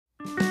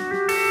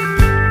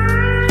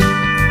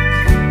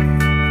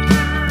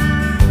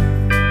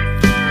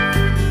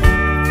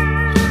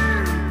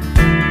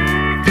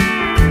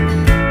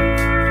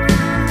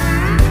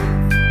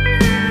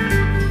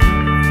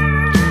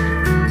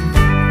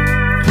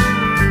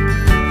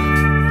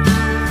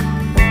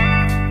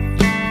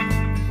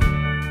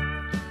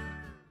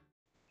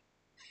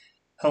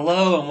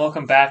Hello and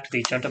welcome back to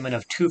the Gentlemen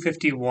of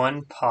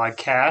 251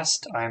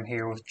 podcast. I'm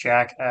here with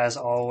Jack as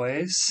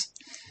always.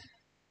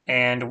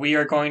 And we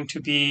are going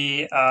to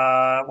be,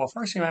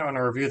 first we might want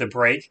to review the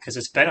break because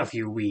it's been a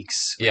few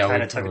weeks. We Yeah, we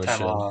kind of took a probably time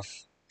should. off.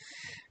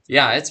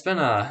 Yeah, it's been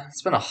a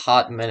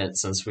hot minute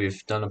since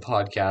we've done a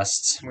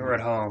podcast. We were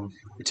at home.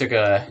 We took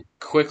a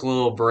quick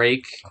little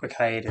break, Quick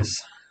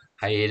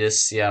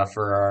hiatus. yeah,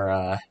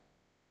 for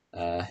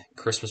our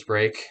Christmas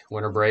break,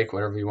 winter break,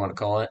 whatever you want to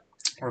call it.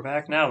 We're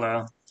back now,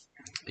 though.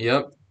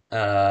 Yep.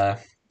 I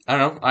don't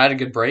know. I had a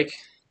good break.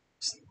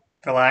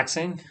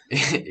 Relaxing.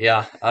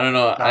 Yeah, I don't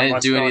know. Not I didn't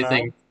much do going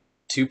anything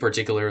too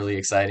particularly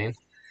exciting.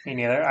 Me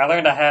neither. I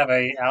learned I have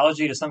a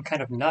allergy to some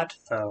kind of nut,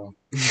 though.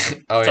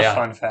 Oh It's a yeah,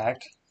 fun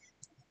fact.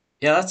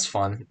 yeah, that's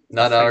fun.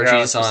 I'll Nut figure out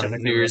allergies on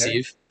specifically New Year's later.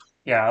 Eve.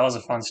 Yeah, that was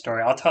a fun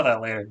story. I'll tell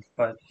that later.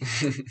 But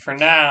for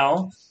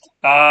now,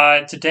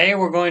 today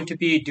we're going to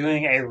be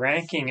doing a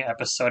ranking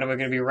episode, and we're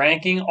going to be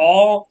ranking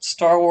all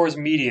Star Wars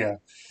media.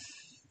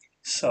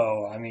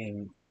 So, I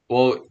mean,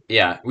 Well,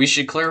 yeah, we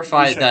should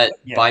clarify that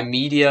yeah, by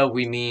media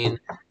we mean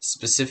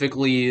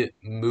specifically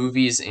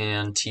movies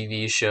and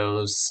TV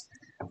shows,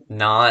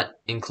 not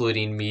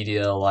including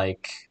media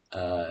like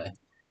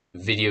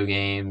video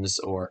games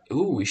or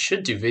we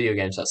should do video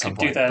games at some could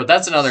do point, that but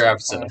that's another some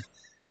episode.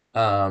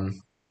 point.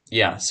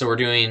 Yeah, so we're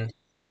doing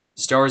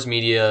Star Wars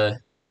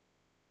media,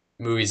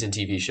 movies and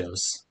TV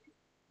shows,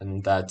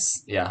 and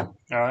that's yeah.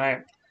 All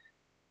right.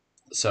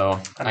 So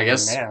I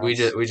guess Now we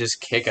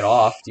just kick it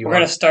off. Do you we're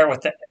going want? to start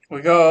with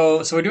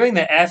so we're doing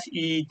the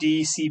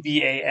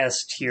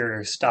FEDCBAS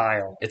tier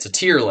style. It's a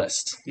tier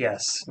list.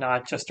 Yes,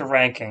 not just a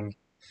ranking.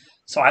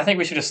 So I think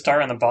we should just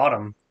start on the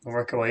bottom and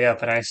work our way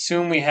up. And I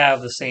assume we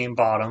have the same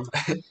bottom.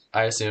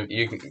 I assume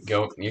you can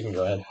go. You can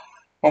go ahead.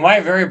 Well,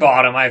 my very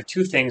bottom, I have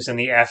two things in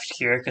the F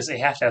tier because they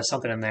have to have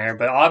something in there.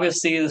 But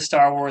obviously, the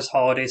Star Wars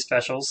holiday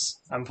specials,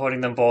 I'm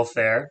putting them both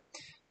there,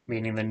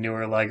 meaning the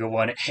newer Lego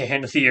one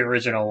and the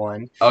original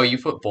one. Oh, you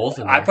put both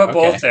in there. I put Okay.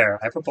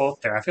 both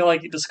there. I feel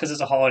like just because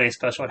it's a holiday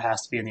special, it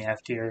has to be in the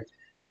F tier.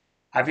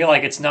 I feel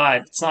like it's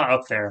not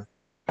up there.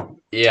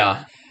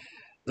 Yeah,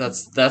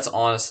 that's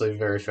honestly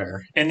very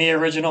fair. And the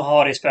original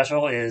holiday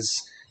special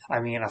is, I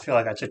mean, I feel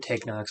like that should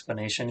take no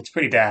explanation. It's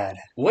pretty bad.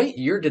 What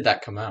year did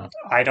that come out?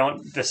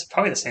 This is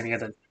probably the same year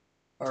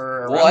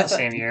or Well, around I the thought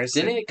same years.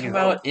 didn't it New come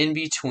Hope. out in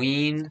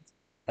between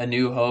A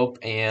New Hope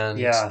and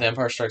Yeah. The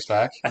Empire Strikes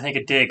Back? I think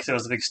it did because it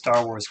was a big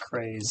Star Wars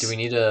craze. Do we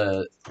need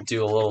to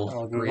do a little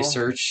Google?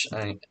 research?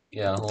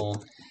 Yeah, a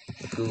little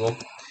Google.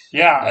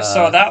 Yeah,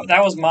 so that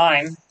was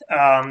mine.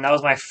 That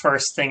was my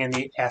first thing in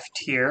the F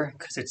tier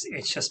because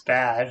it's just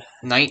bad.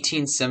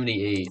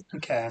 1978.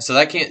 Okay, So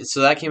that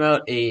came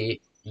out a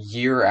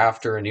year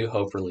after A New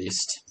Hope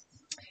released.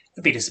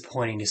 it'd be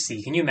disappointing to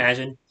see. Can you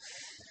imagine?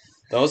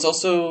 That was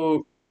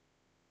also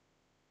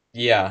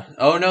yeah.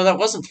 Oh no, that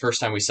wasn't the first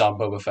time we saw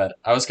Boba Fett.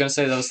 I was gonna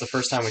say that was the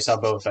first time we saw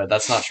Boba Fett.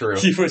 That's not true.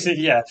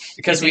 Yeah,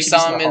 Because I we think he saw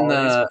just him in holiday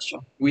the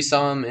special. we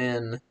saw him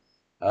in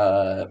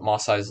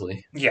Mos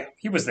Eisley. Yeah,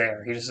 he was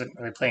there. He just didn't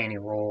really play any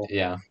role.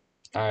 Yeah.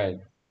 Alright.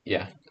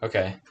 Yeah.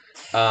 Okay.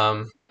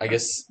 I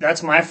guess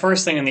That's my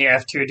first thing in the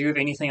F tier. Do you have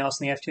anything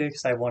else in the F tier?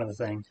 Because I have one other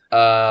thing.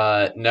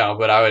 no,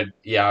 but I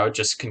would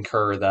just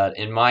concur that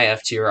in my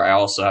F tier I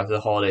also have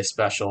the holiday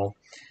special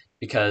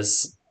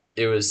because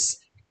it was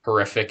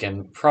horrific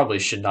and probably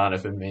should not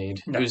have been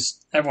made. No. It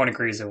was Everyone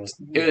agrees it was.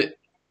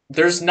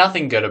 there's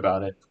nothing good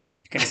about it.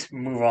 You can just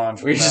move on.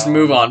 We just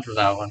move on from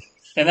that one.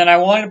 And then I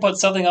wanted to put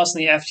something else in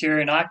the F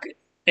tier. Not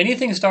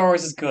anything Star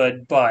Wars is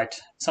good, but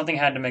something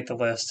had to make the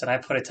list, and I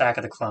put Attack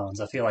of the Clones.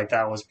 I feel like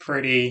that was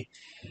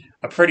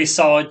a pretty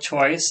solid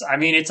choice. I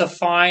mean, it's a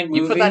fine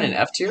movie. You put that in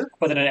F tier?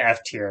 Put it in an F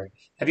tier.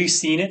 Have you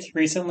seen it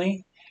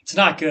recently? It's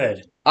not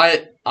good.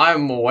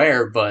 I'm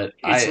aware, but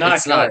It's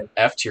not good.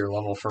 F tier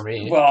level for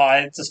me.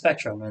 Well, it's a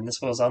spectrum, and this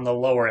was on the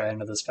lower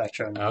end of the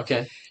spectrum.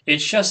 Okay.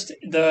 It's just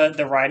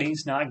the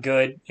writing's not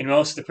good in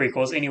most of the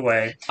prequels.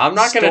 Anyway, I'm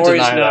not going to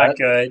story's deny not that.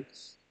 good.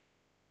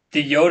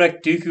 The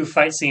Yoda Dooku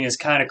fight scene is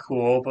kind of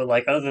cool, but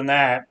like other than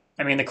that,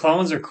 I mean, the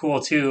clones are cool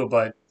too,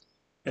 but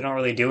they don't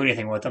really do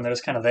anything with them. They're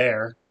just kind of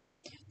there.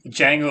 The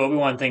Jango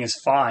Obi-Wan thing is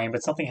fine,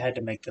 but something had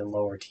to make the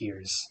lower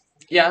tiers.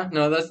 Yeah,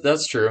 no,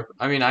 that's true.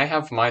 I mean, I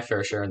have my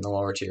fair share in the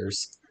lower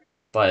tiers,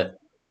 but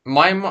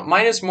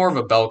mine is more of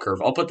a bell curve.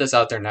 I'll put this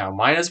out there now.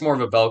 Mine is more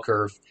of a bell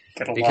curve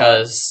Get a lot.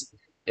 because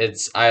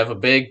I have a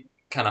big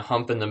kind of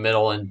hump in the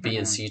middle in B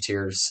and Mhm. C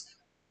tiers. Yeah,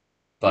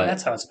 But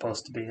that's how it's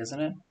supposed to be, isn't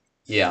it?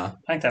 yeah,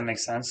 I think that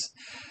makes sense.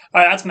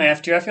 All right, that's my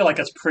F tier. I feel like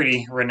that's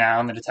pretty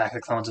renowned that Attack of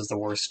the Clones is the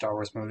worst Star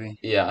Wars movie.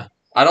 yeah.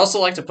 I'd also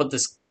like to put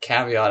this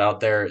caveat out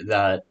there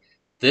that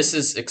this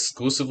is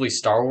exclusively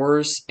Star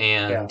Wars,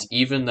 and Yeah.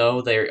 even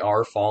though they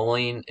are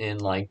falling in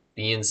like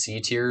B and C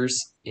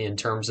tiers in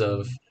terms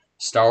of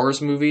Star Wars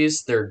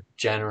movies, they're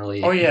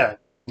generally Oh yeah,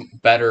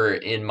 better,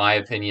 in my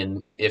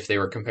opinion, if they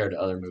were compared to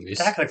other movies.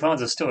 Attack of the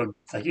Clones is still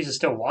like you should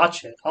still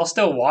watch it. I'll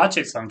still watch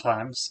it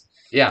sometimes,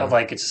 Yeah, but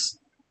like it's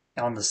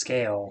on the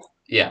scale.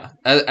 yeah.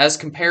 As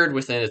compared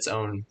within its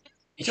own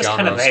It's just genre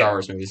kind of of there. Star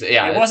Wars movies.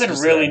 Yeah, It it's wasn't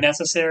just really there.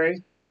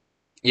 necessary.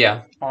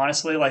 Yeah,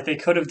 Honestly, like they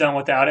could have done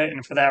without it,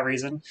 and for that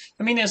reason,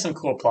 I mean, there's some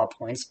cool plot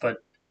points, but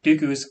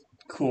Dooku's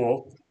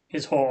cool.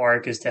 His whole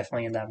arc is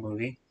definitely in that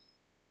movie.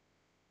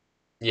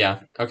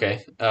 yeah,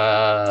 okay.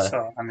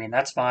 So I mean,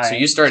 So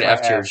you start my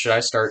F tier. F. Should I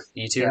start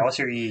E Yeah, tier? what's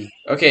your E?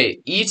 Okay,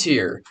 E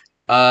tier.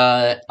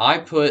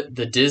 I put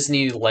the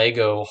Disney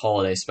Lego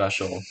Holiday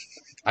Special.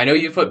 I know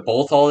you put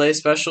both holiday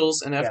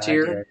specials in F Yeah, I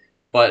tier, did.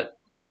 but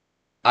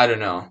I don't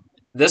know.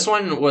 This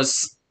one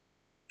was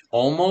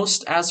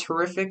almost as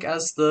horrific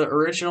as the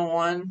original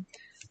one.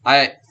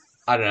 I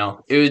I don't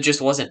know.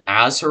 Just wasn't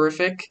as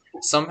horrific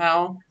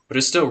somehow, but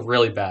it's still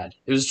really bad.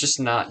 It was just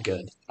not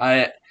good.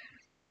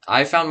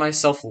 I found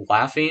myself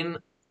laughing,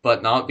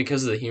 but not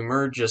because of the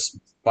humor, just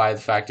by the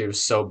fact it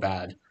was so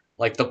bad.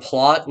 Like the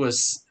plot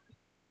was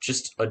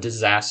just a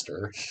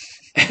disaster.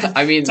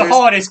 I mean, It's a there's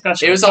holiday it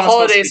special. was It's a not supposed to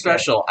holiday be good.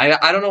 special.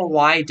 I don't know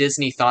why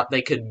Disney thought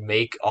they could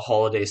make a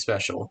holiday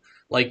special.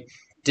 Like,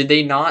 did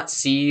they not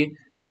see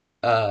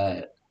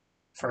uh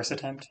First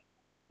attempt.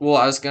 well,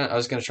 I was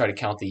gonna try to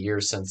count the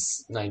years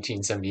since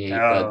 1978,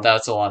 but Oh,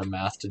 that's a lot of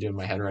math to do in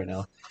my head right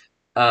now.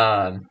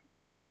 Um,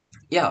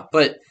 yeah,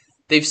 but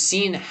they've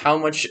seen how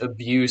much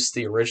abuse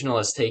the original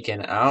has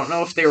taken. I don't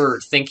know if they were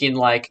thinking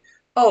like,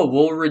 oh,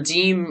 we'll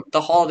redeem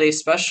the holiday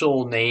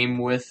special name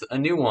with a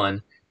new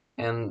one,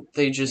 and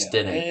they just yeah.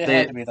 didn't. It had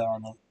They to be there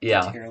on the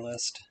yeah, tier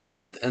list.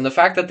 and the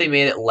fact that they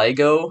made it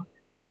Lego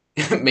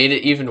made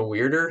it even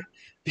weirder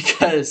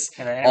because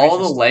Yeah, the all animation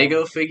the style.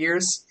 Lego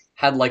figures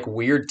had like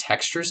weird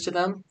textures to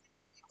them.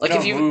 They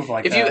Like don't move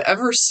like if you've that.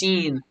 ever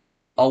seen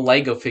a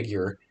Lego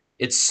figure,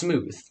 it's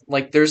smooth.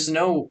 Like there's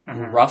no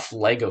Hmm. rough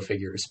Lego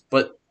figures,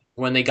 but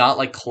when they got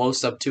like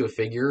close up to a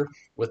figure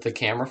with the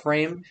camera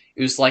frame,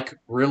 it was like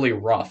really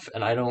rough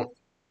and I don't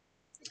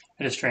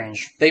It is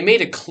strange. they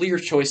made a clear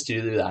choice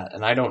to do that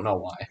and I don't know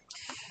why.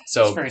 It's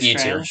So very E tier.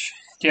 strange.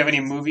 Do you have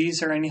any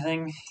movies or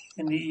anything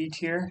in the E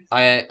tier?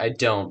 I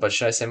don't, but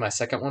should I say my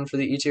second one for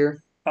the E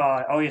tier?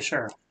 Oh yeah,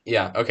 sure.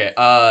 Yeah, okay.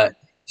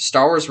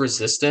 Star Wars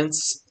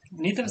Resistance.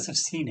 Neither of us have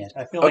seen it.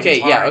 I feel like it's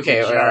Okay, yeah, hard to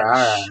okay. All right, all right,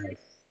 all judge. right.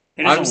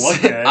 It doesn't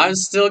look I'm good.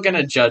 still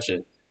gonna judge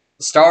it.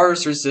 Star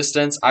Wars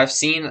Resistance. I've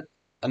seen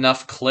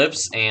enough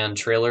clips and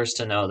trailers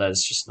to know that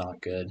it's just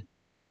not good.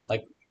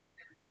 Like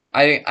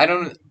I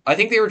don't. I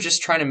think they were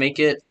just trying to make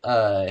it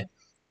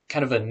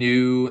kind of a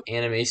new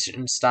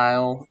animation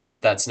style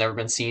that's never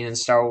been seen in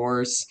Star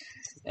Wars,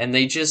 and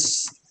Didn't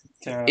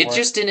really it work.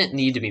 just didn't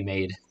need to be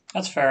made.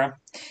 That's fair.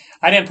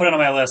 I didn't put it on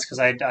my list because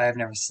I have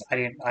never I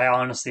didn't I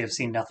honestly have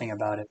seen nothing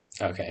about it.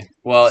 Okay.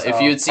 Well, if you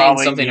So had seen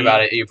probably something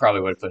about E. it, you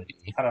probably would have put it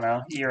in E. I don't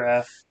know, E or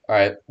F. All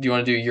right. Do you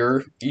want to do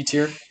your E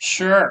tier?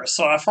 Sure.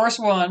 So our first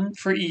one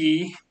for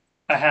E,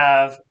 I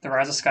have The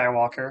Rise of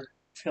Skywalker.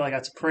 I feel like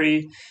that's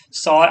pretty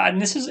solid.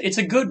 And it's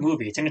a good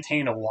movie. It's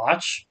entertaining to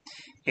watch.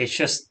 It's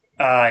just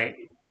I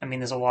mean,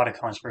 there's a lot of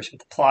controversy. But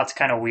the plot's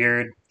kind of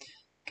weird.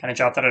 Kind of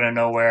dropped out of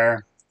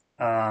nowhere.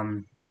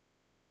 Um,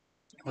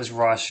 it was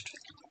rushed.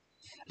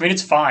 I mean,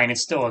 it's fine.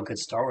 It's still a good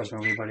Star Wars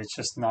movie, but it's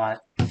just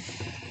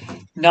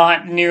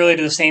not nearly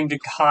to the same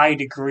high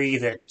degree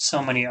that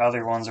so many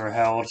other ones are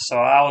held. So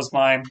that was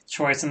my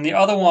choice. And the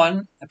other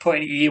one I put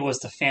in E was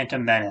The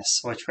Phantom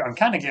Menace, which I'm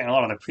kind of getting a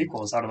lot of the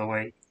prequels out of the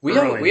way We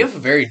early. have a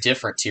very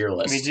different tier We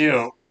list.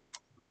 do.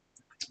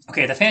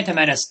 Okay, The Phantom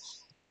Menace,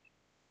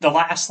 the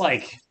last,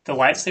 the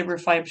lightsaber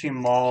fight between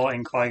Maul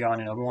and Qui-Gon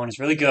and Obi-Wan is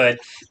really good,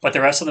 but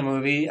the rest of the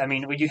movie, I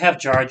mean, when you have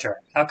Jar Jar,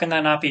 how can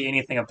that not be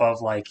anything above,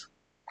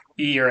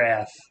 E or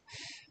F?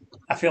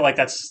 I feel like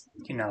that's,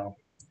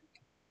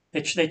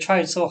 they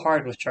tried so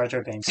hard with Jar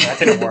Jar Binks. That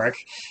didn't work.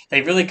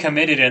 They really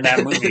committed in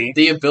that movie.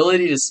 The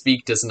ability to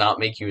speak does not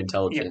make you Yeah,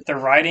 intelligent. the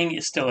writing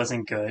still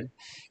isn't good.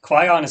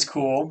 Qui Gon is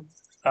cool.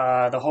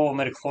 The whole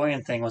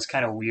midichlorian thing was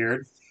kind of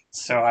weird.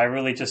 So I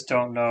really just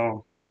don't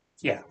know.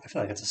 Yeah, I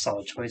feel like it's a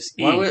solid choice.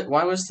 E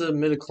Why was the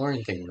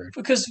midichlorian thing weird?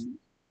 because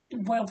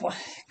well,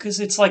 because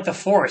it's like the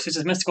Force. It's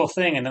a mystical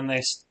thing, and then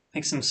they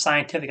make some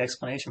scientific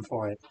explanation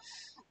for it.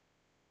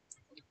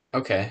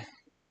 Okay.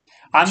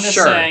 I'm just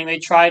Sure. saying they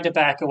tried to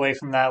back away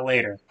from that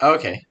later.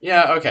 Okay.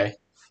 Yeah, okay.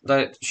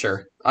 That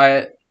sure.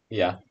 I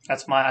yeah.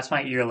 That's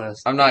my ear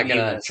list. I'm My not E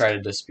gonna try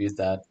list. to dispute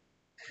that.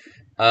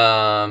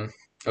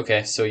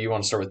 Okay, so you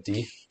want to start with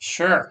D?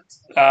 Sure.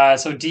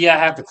 So D, I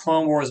have the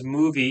Clone Wars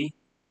movie.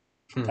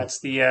 Hmm. That's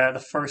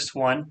the first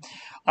one.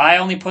 I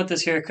only put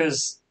this here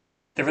because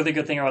the really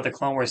good thing about the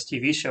Clone Wars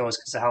TV show is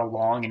because of how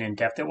long and in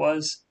depth it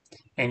was,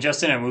 and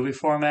just in a movie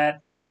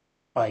format,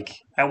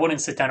 I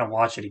wouldn't sit down and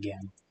watch it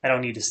again. I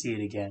don't need to see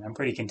it again. I'm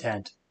pretty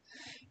content.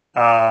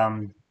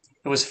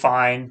 It was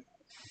fine.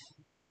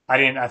 I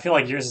didn't. I feel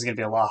like yours is gonna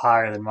be a lot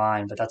higher than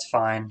mine, but that's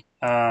fine.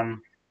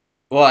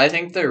 Well, I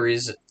think the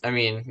reason I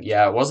mean,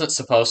 yeah, it wasn't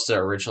supposed to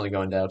originally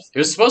go in depth. It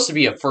was supposed to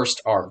be a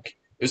first arc.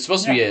 It was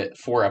supposed to be Yeah, a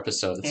 4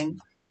 episodes. and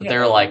But yeah, they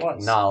were that like,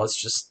 was. nah,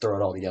 let's just throw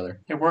it all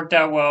together. It worked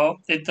out well.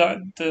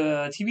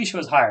 The TV show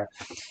was higher,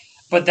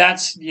 but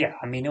that's yeah.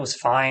 I mean, it was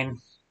fine.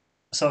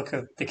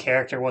 Ahsoka, the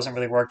character wasn't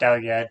really worked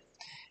out yet.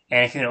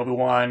 Anakin and Obi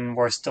Wan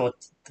were still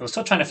they were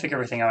still trying to figure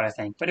everything out. I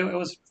think, but it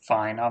was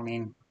fine. I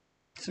mean,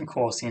 some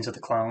cool scenes with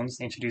the clones.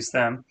 They introduced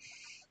them.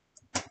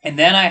 And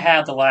then I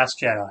have The Last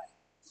Jedi,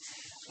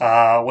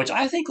 which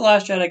I think The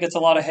Last Jedi gets a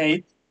lot of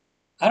hate.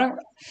 I don't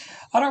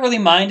I don't really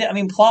mind it. I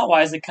mean, plot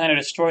wise, it kind of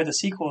destroyed the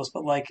sequels,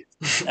 but like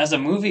as a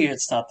movie,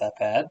 it's not that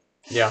bad.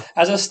 Yeah.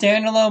 As a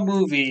standalone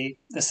movie,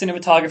 the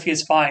cinematography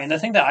is fine. And the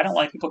thing that I don't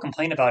like people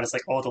complain about is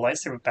like, oh, the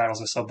lightsaber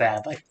battles are so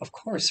bad. Like, of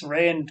course,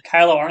 Rey and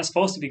Kylo aren't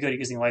supposed to be good at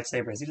using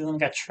lightsabers. Neither of them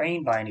got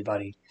trained by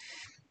anybody.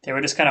 They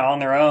were just kind of on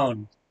their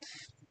own.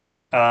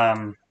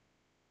 Um,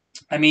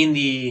 I mean,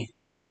 the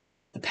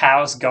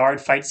palace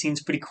guard fight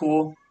scene's pretty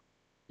cool.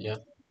 Yeah.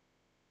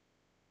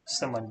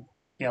 Someone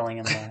yelling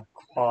in the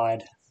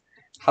quad.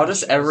 How Not does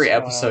sure what's every going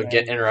on episode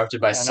get there.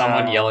 interrupted by I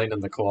someone know. yelling in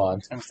the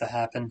quad? Tends to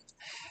happen.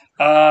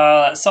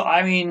 So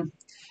I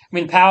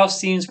mean, Palace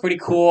seems pretty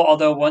cool.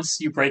 Although once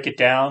you break it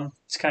down,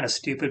 it's kind of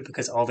stupid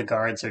because all the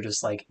guards are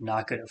just like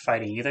not good at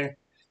fighting either.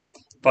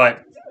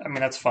 But I mean,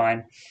 that's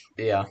fine.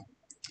 Yeah. Uh,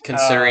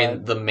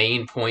 Considering the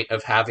main point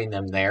of having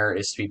them there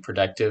is to be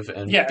productive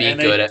and yeah, be and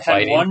good they at had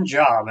fighting. one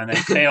job and they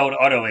failed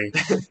utterly.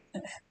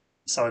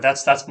 So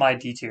that's my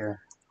D tier.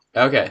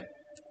 Okay.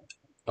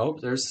 Oh,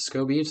 there's the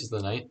Scobie into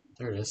the night.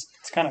 There it is.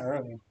 It's kind of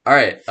early. All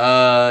right.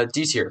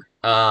 D tier.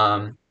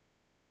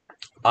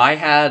 I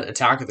had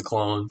Attack of the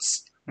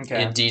Clones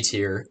Okay, in D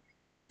tier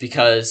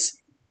because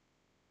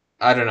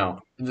I don't know.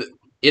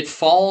 It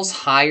falls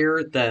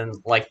higher than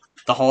like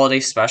the holiday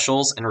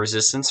specials and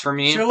Resistance for it's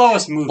me, your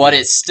lowest but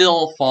movie. it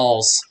still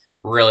falls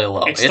really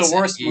low. It's the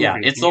worst Yeah,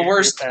 movie. it's Can the you agree with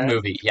worst that?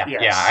 movie. Yeah,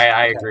 yeah, Yes.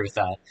 I Okay. agree with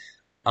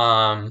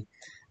that.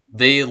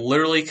 They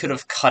literally could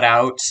have cut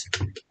out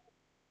A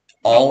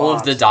all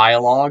of the lot.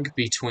 dialogue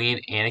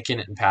between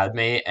Anakin and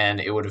Padme, and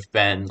it would have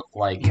been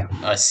like Yeah,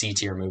 a C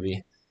tier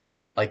movie.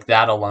 Like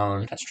that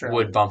alone that's true.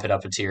 would bump it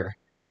up a tier.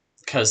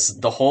 Because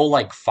the whole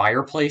like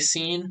fireplace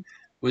scene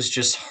was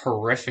just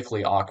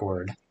horrifically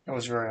awkward. It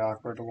was very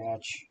awkward to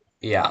watch.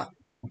 Yeah,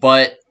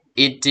 but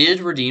it did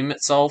redeem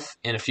itself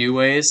in a few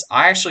ways.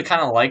 I actually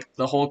kind of liked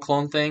the whole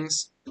clone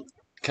things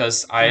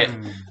because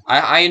Hmm.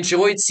 I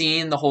enjoyed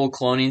seeing the whole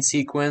cloning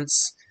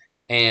sequence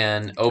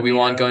and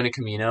Obi-Wan Camino. going to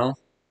Camino.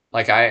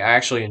 Like I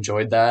actually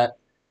enjoyed that.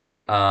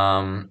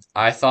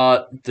 I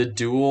thought the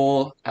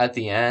duel at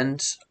the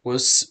end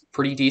was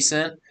pretty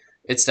decent.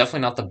 It's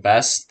definitely not the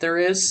best there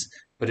is,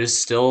 but it's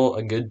still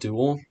a good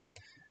duel.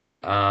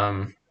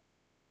 Um,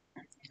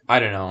 I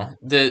don't know.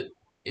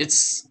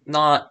 It's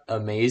not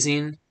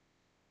amazing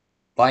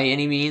by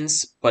any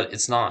means, but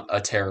it's not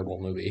a terrible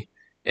movie.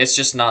 It's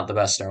just not the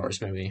best Star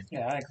Wars movie.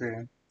 Yeah, I agree.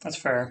 That's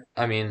fair.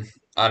 I mean,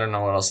 I don't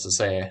know what else to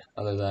say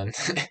other than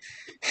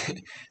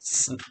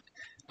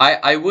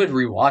I would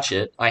rewatch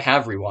it. I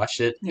have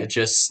rewatched it. Yeah, It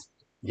just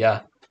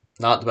yeah,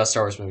 not the best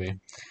Star Wars movie.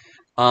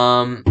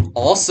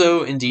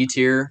 Also in D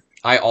tier,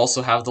 I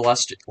also have the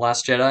Last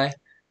Jedi. it's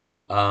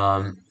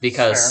fair.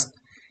 Because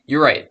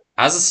you're right.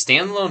 As a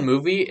standalone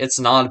movie, it's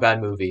not a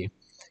bad movie.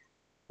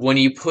 When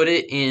you put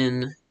it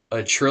in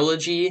a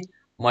trilogy,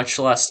 much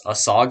less a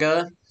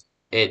saga,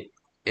 it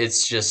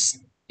it's just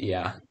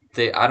yeah.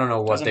 I don't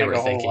know what Doesn't they make were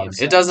a whole lot thinking. of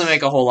It doesn't sense.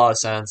 make a whole lot of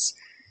sense.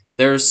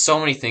 There's so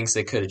many things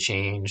they could have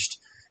changed.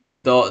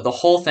 The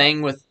whole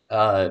thing with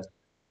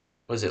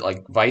was it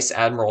like Vice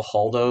Admiral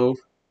Holdo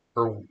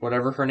or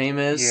whatever her name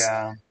is,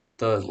 Yeah,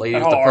 the lady that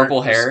with whole the purple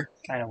arc was hair.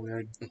 kind of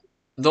weird.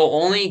 The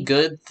only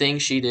good thing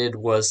she did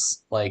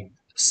was like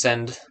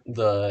send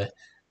the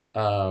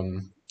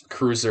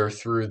cruiser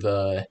through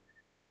the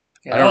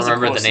Yeah, I that don't was a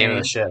remember cool the name of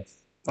the scene, ship.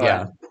 but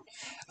Yeah.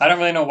 I don't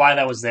really know why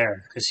that was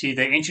there because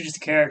they introduced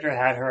the character,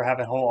 had her have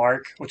a whole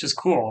arc, which is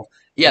cool, and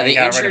Yeah, then they got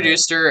rid of it,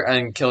 introduced her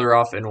and killed her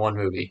off in one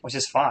movie. which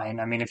is fine.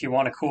 I mean, if you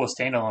want a cool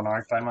standalone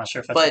arc, but I'm not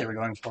sure if that's what they But were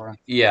going for.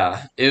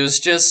 yeah, it was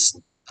just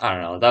I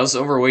don't know, that was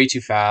over way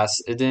too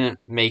fast. It didn't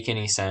make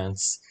any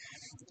sense.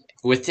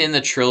 Within the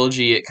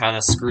trilogy it kind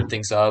of screwed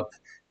things up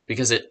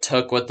because it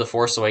took what The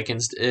Force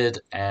Awakens did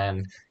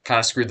and kind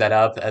of screwed that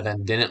up and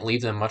then didn't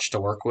leave them much to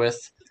work with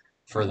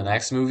for the Mm.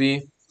 next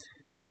movie.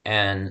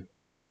 And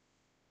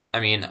I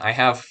mean, I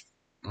have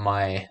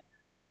my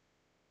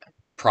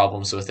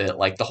problems with it,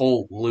 like the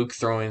whole Luke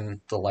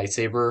throwing the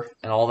lightsaber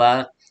and all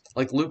that.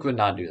 Like Luke would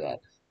not do that.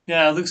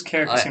 Yeah, Luke's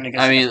character seemed to get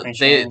I mean,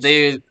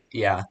 significantly changed.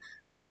 yeah.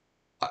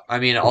 I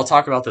mean, I'll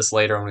talk about this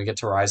later when we get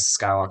to Rise of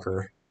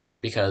Skywalker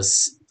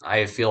because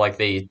I feel like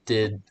they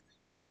did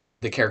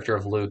the character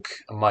of Luke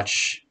a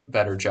much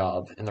better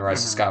job in the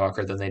Rise of Hmm.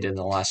 Skywalker than they did in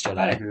the Last I'd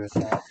Jedi. agree with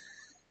that.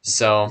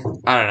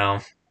 So I don't know.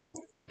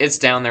 It's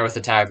down there with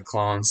Attack of the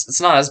Clones. It's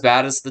not as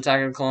bad as the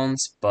Attack of the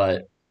Clones,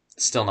 but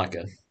still not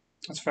good.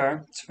 That's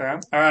fair. That's fair.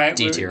 All right,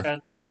 D we tier. got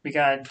we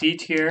got D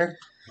tier.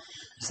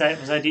 Was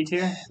that D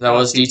tier? That That was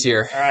was D D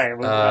tier. tier. All right,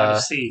 we're on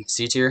to C.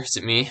 C tier. Is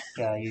it me?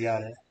 Yeah, you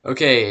got it.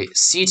 Okay,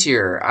 C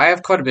tier. I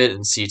have quite a bit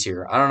in C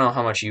tier. I don't know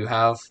how much you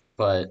have,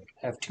 but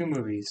I have two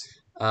movies.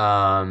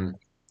 um,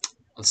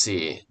 let's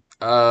see.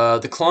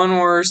 The Clone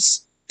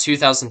Wars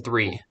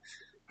 2003.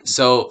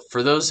 So,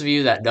 for those of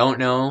you that don't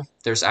know,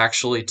 there's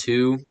actually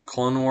two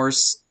Clone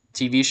Wars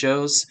TV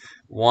shows.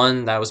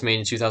 One that was made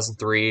in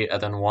 2003,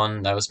 and then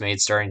one that was made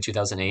starting in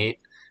 2008,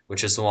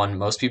 which is the one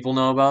most people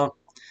know about.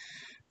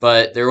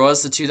 But there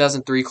was the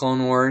 2003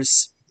 Clone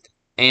Wars,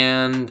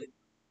 and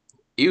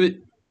it was,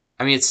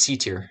 I mean, it's C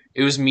tier.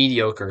 It was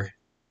mediocre.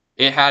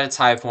 It had its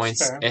high It's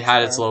points. fair. It It's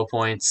had its fair. low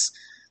points.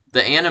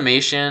 The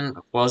animation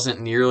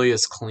wasn't nearly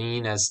as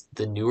clean as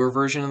the newer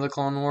version of the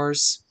Clone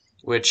Wars,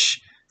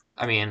 which,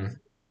 I mean,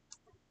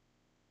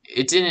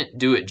 it didn't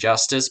do it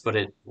justice, but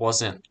it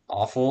wasn't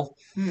awful.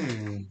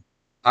 Hmm.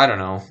 I don't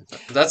know.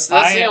 That's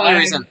I the only I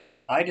reason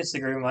I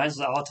disagree with mine.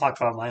 I'll talk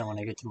about mine when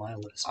I get to my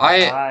list, but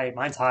I I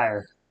mine's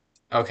higher.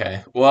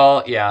 okay.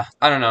 Well, yeah.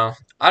 I don't know.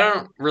 I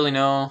don't really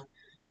know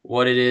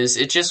what it is.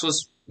 It just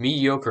was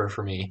mediocre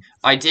for me.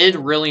 I did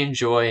really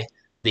enjoy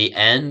the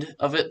end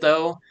of it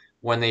though,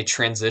 when they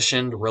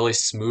transitioned really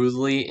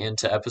smoothly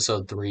into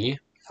episode 3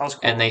 That was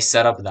and they cool.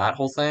 set up that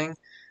whole thing.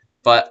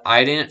 But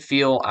I didn't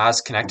feel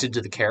as connected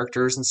to the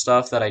characters and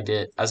stuff that I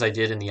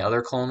did in the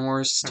other Clone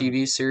Wars Hmm.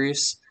 TV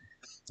series.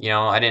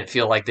 I didn't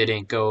feel like they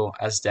didn't go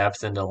as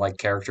depth into like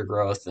character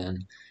growth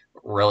and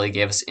really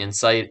gave us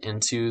insight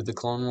into the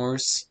Clone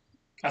Wars.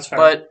 That's fair.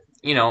 But,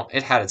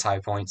 it had its high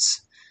points.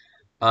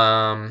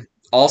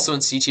 Also in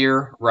C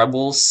tier,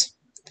 Rebels.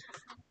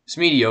 It's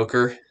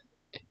mediocre.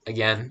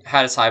 Again,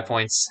 had its high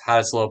points, had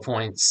its low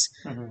points.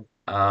 Hmm.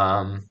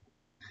 Um,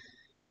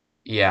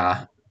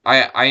 yeah,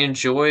 I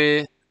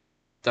enjoy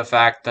the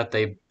fact that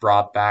they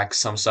brought back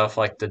some stuff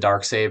like the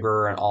dark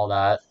saber and all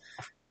that,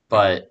 Hmm.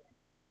 but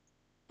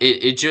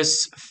it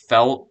just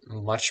felt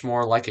much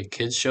more like a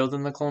kids show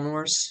than the Clone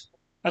Wars.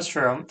 That's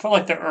true. For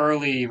like the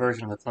early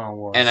version of the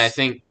Clone And I Wars.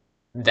 think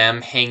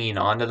them hanging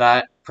on to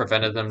that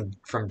prevented them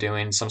from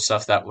doing some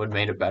stuff that would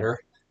made it better.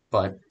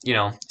 But,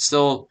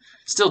 still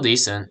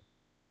decent.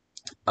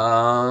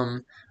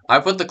 Um I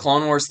put the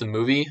Clone Wars the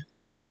movie.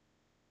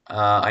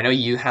 I know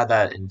you had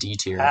that in D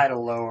tier. Had a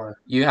lower.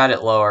 You had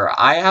it lower.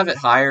 I have it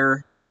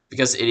higher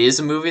because it is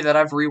a movie that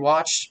I've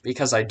rewatched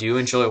because I do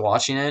enjoy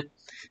watching it.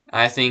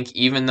 I think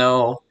even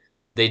though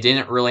they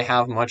didn't really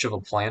have much of a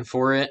plan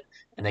for it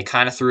and they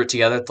kind of threw it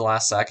together at the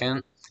last second,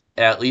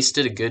 it at least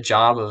did a good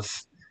job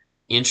of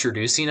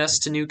introducing us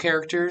to new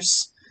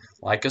characters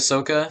like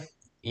Ahsoka,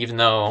 even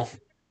though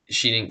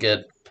she didn't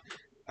get,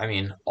 I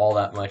mean, all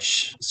that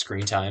much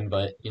screen time,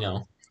 but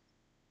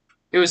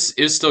it was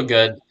still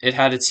good. It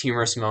had its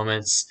humorous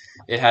moments,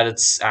 it had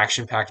its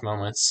action packed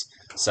moments,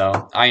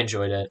 so I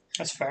enjoyed it.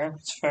 That's fair.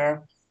 That's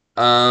fair.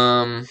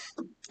 Um,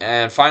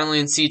 and finally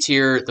in C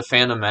tier, the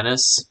Phantom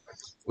Menace,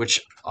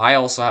 which I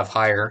also have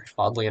higher,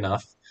 oddly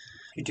enough.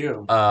 You do.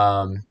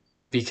 Um, Got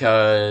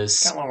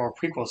because a lot more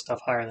prequel stuff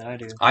higher than I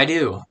do. I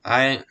do.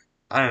 I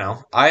don't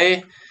know.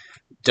 I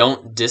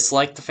don't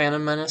dislike the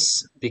Phantom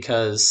Menace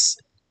because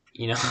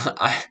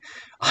I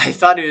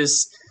thought it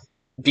was,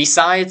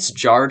 besides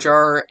Jar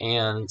Jar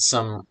and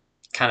some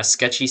kind of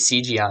sketchy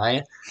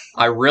CGI.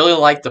 I really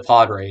liked the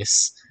pod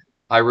race.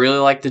 I really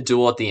liked the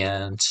duel at the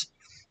end.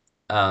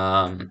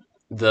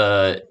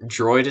 The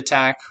droid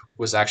attack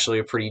was actually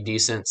a pretty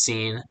decent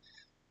scene,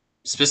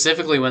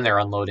 specifically when they're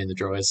unloading the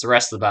droids. The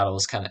rest of the battle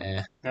was kind of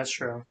eh, That's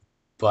true.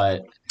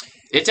 but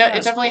Yeah, it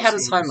it's definitely cool had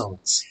its high scenes.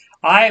 moments.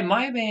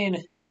 My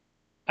main.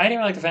 I didn't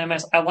really like the Phantom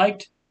Menace. I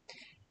liked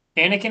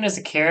Anakin as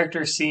a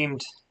character.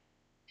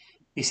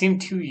 He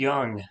seemed too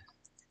young, He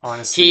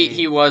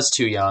honestly. was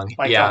too young.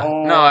 Like the Yeah, no,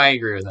 whole I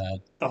agree with that.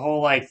 the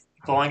whole like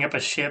blowing up a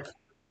ship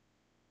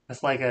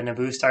with like a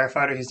Naboo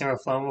starfighter he's never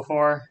flown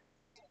before.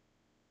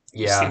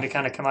 Just seemed Yeah, to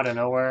kind of come out of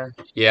nowhere.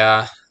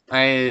 yeah.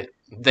 I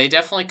They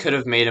definitely could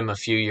have made him a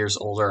few years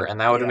older,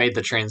 and that would have Yeah. made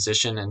the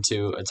transition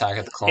into Attack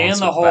of the And Clones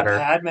the whole better.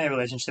 Padme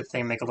relationship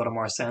thing make a little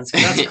more sense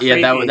because that's Yeah,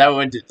 creepy.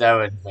 that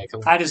would make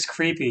him. That is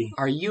creepy.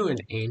 Are you an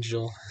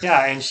angel?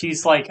 Yeah, and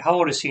she's like, how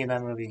old is she in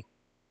that movie?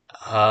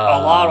 A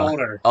lot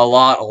older. A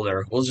lot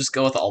older. We'll just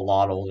go with a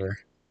lot older.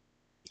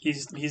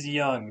 He's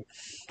young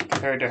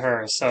compared to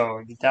her,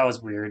 so that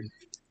was weird.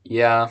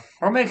 Yeah,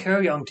 Or make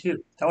her young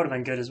too. That would have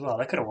been good as well.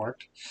 That could have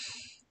worked.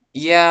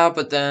 yeah,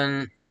 but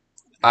then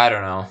I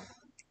don't know.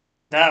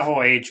 That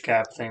whole age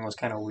gap thing was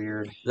kind of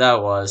weird.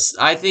 That was.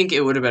 I think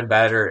it would have been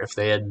better if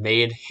they had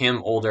made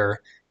him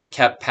older,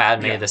 kept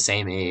Padme Yeah. the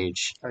same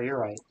age. Oh, you're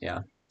right. Yeah.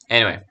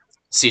 Anyway,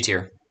 C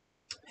tier.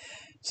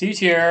 C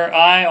tier.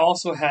 I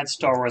also had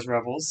Star Wars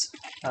Rebels.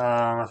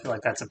 I feel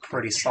like that's a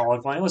pretty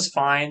solid one. It was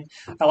fine.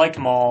 I liked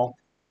Maul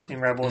in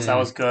Rebels. That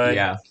was good.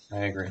 Yeah, I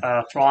agree.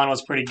 Thrawn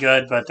was pretty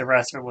good, but the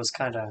rest of it was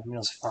kind of it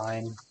was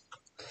fine.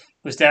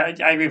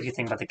 I agree with you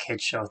think about the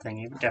kids show thing.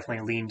 It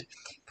definitely leaned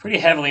pretty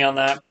heavily on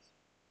that.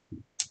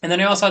 And then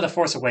I also had The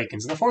Force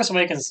Awakens. And The Force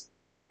Awakens,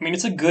 I mean,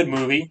 it's a good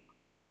movie.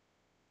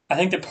 I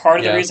think that part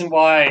of the Yeah. reason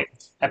why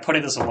I put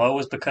it this low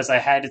was because I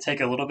had to take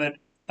a little bit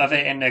of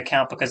it into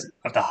account because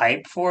of the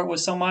hype for it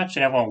was so much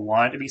and everyone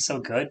wanted it to be so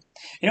good.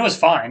 And it was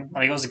fine.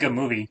 I mean, it was a good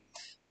movie.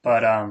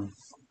 But,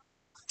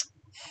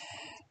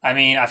 I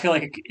mean, I feel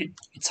like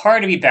it's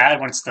hard to be bad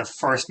when it's the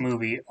first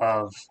movie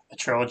of a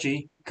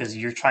trilogy because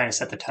you're trying to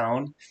set the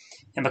tone.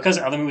 And because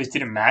other movies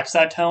didn't match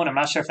that tone, I'm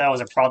not sure if that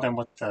was a problem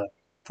with The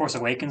Force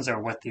Awakens or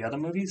with the other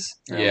movies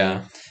earlier.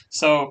 Yeah.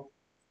 So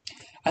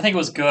I think it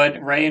was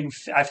good. Ray and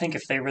I think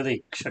if they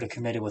really should have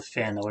committed with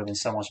Finn, that would have been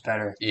so much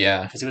better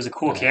Yeah. because he was a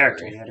cool I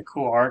character. agree. He had a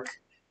cool arc,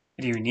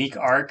 a unique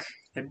arc.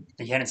 that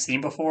he hadn't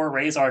seen before.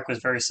 Ray's arc was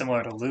very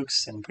similar to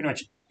Luke's and pretty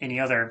much any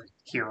other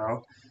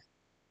hero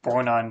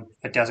born on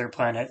a desert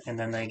planet, and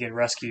then they get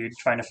rescued,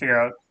 trying to figure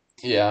out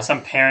Yeah.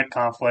 some parent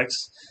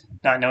conflicts,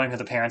 not knowing who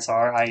the parents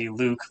are, i.e.,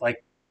 Luke.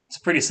 Like, it's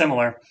pretty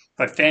similar,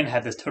 but Finn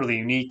had this totally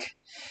unique.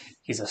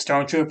 He's a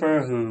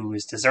stormtrooper who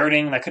is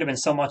deserting. That could have been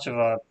so much of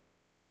a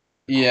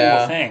cool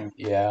Yeah. thing.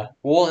 Yeah.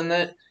 Well, and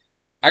that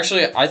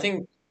actually, I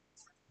think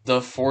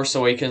The Force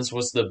Awakens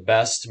was the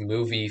best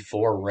movie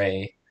for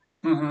Rey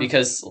Mm-hmm.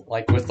 because,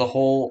 like, with the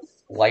whole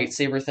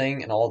lightsaber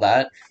thing and all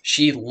that,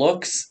 she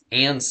looks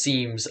and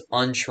seems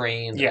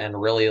untrained Yeah, and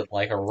really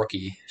like a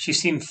rookie. she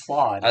seemed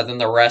flawed. And then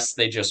the rest,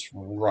 they just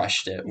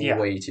rushed it Yeah,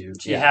 way too.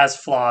 she Yeah. has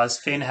flaws.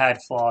 Finn had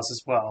flaws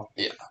as well.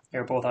 Yeah. They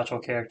were both actual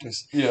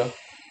characters. Yeah.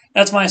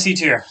 That's my C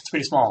tier. It's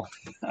pretty small.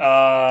 You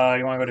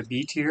want to go to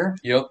B tier?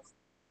 Yep.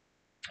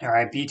 All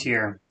right, B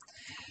tier.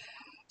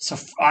 So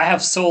I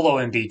have Solo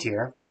in B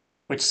tier,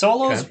 which Okay.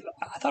 Solo's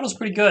I thought it was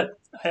pretty good.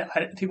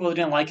 People who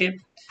didn't like it,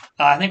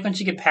 I think once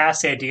you get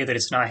past the idea that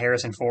it's not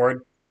Harrison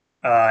Ford,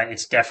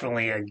 it's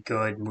definitely a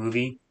good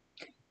movie.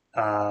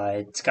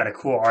 It's got a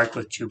cool arc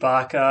with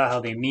Chewbacca,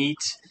 how they meet.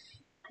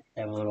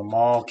 They have a little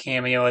Maul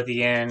cameo at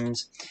the end.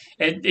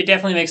 It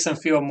definitely makes them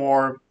feel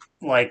more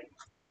like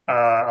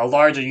a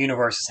larger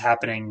universe is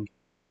happening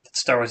that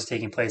Star Wars is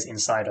taking place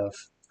inside of,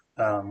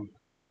 um,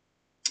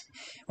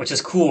 which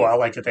is cool. I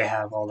like that they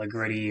have all the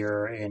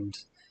grittier and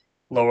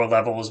lower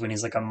levels when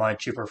he's like a mud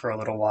trooper for a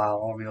little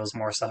while. It reveals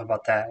more stuff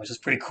about that, which is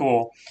pretty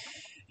cool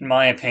in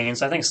my opinion.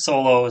 So I think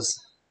I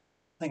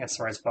think that's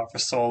the right spot for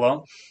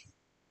Solo.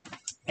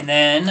 And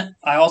then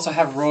I also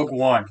have Rogue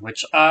One,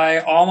 which I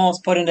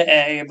almost put into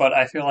A, but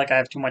I feel like I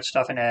have too much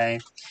stuff in A.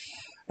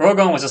 Rogue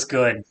One was just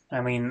good.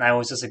 I mean, that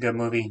was just a good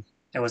movie.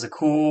 It was a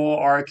cool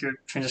arc. It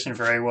transitioned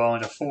very well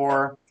into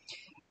 4.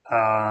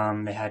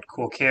 They had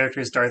cool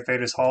characters. Darth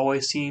Vader's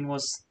hallway scene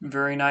was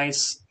very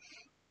nice.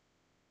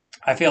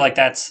 I feel like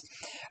I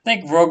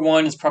think Rogue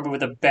One is probably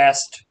the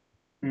best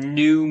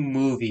new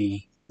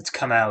movie that's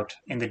come out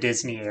in the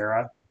Disney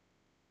era,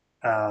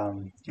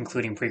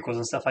 including prequels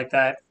and stuff like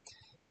that.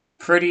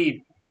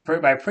 Pretty,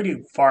 by a pretty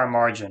far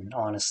margin,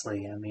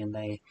 honestly. I mean,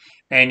 they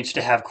managed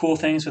to have cool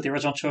things with the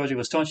original trilogy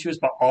with Stone Shoes,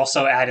 but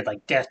also added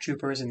like Death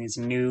Troopers and these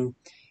new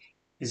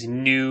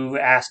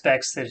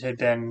aspects that had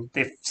been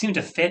they seemed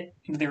to fit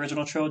into the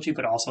original trilogy,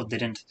 but also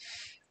didn't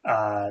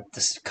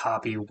just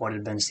copy what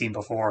had been seen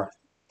before.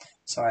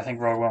 So I think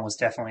Rogue One was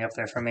definitely up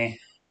there for me.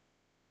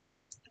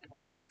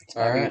 It's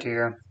All my B right.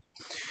 tier.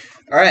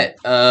 All right.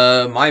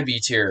 My B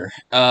tier.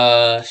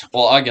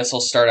 Well, I guess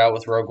I'll start out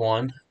with Rogue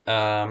One.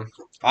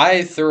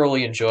 I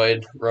thoroughly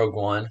enjoyed Rogue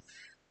One.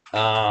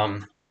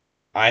 Um,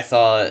 I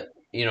thought,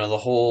 the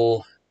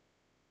whole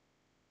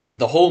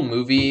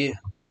movie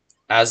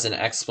as an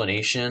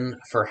explanation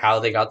for how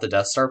they got the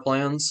Death Star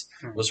plans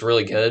Hmm. was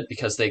really good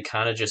because they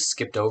kind of just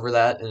skipped over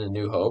that in A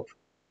New Hope.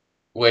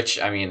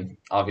 Which, I mean,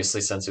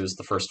 obviously, since it was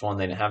the first one,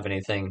 they didn't have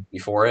anything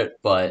before it,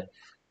 but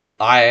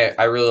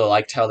I really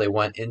liked how they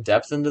went in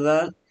depth into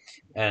that,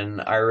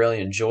 and I really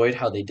enjoyed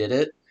how they did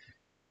it.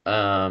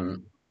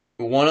 Um,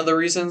 One of the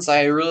reasons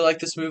I really like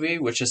this movie,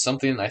 which is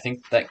something I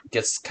think that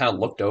gets kind of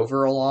looked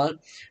over a lot,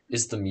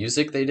 is the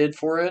music they did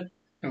for it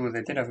Ooh,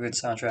 they did have a good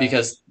soundtrack.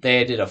 because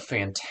they did a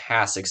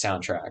fantastic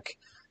soundtrack.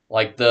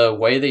 Like the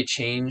way they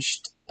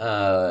changed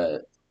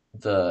the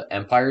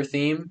Empire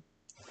theme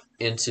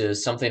into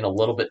something a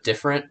little bit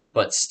different,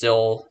 but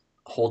still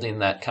holding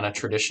that kind of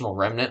traditional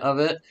remnant of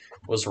it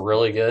was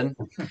really good.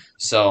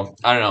 So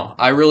I don't know.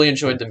 I really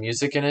enjoyed the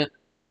music in it,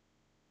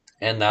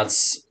 and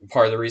that's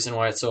part of the reason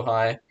why it's so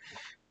high.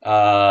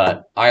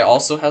 I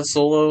also had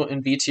Solo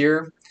in B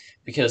tier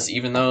because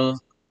even though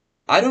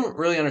I don't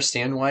really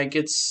understand why it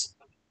gets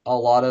a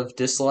lot of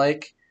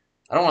dislike,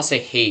 I don't want to say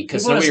hate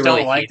because People nobody just really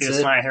don't like that hates it's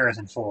it. not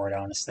Harrison Ford,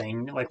 honestly.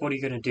 Like, what are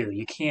you gonna do?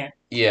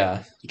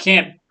 Yeah, You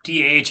can't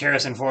de-age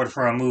Harrison Ford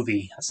for a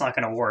movie. That's not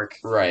gonna work.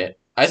 right.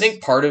 I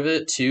think part of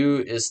it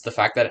too is the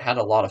fact that it had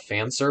a lot of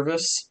fan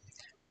service,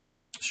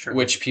 It's true.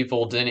 which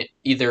people didn't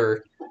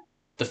either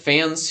the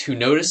fans who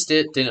noticed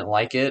it didn't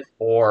like it,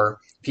 or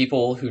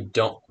people who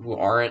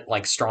aren't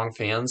like strong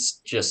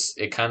fans just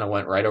it kind of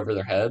went right over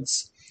their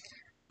heads.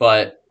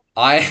 But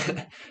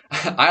I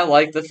I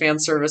like the fan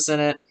service in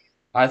it.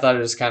 I thought it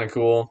was kind of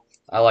cool.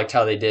 I liked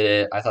how they did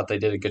it. I thought they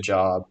did a good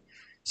job,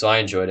 so I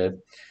enjoyed it.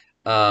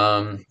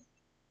 Um,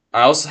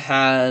 I also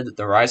had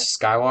the Rise of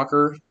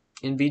Skywalker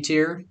in B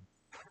tier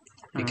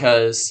Mm-hmm.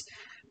 because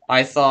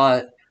I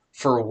thought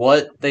for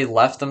what they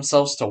left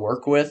themselves to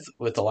work with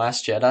the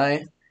Last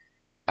Jedi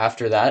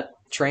after that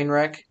train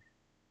wreck,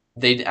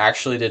 they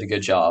actually did a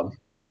good job.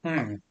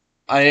 Hmm.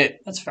 I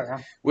That's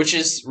fair. Which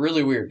is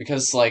really weird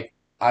because like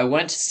I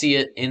went to see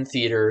it in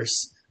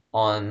theaters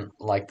on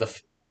like the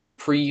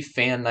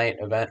pre-fan night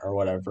event or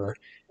whatever,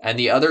 and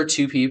the other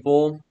two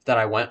people that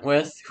I went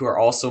with who are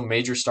also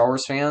major Star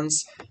Wars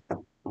fans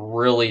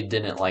really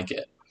didn't like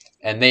it,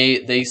 and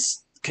they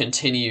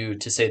continue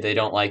to say they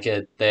don't like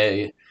it.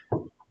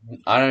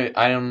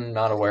 I'm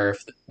not aware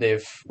if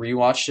they've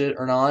rewatched it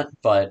or not,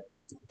 but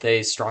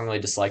they strongly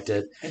disliked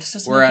it. It just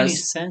doesn't make any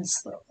Whereas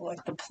sense though.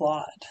 Like the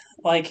plot.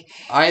 Like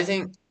I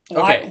think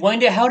why?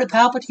 okay, How did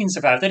Palpatine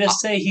survive? They just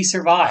say he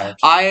survived.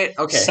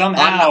 okay,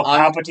 Somehow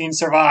I'm Palpatine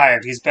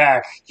survived. He's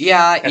back.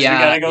 yeah, Guess we yeah,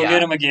 gotta go yeah.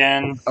 get him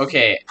again.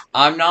 Okay,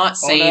 I'm not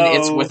Oh saying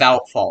it's no.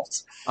 without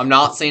fault. I'm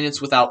not saying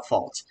it's without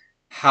fault.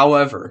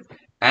 However,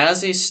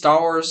 as a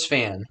Star Wars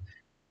fan,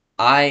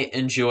 I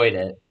enjoyed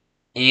it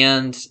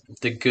and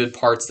the good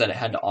parts that it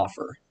had to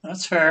offer.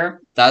 That's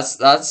fair.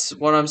 That's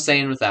what I'm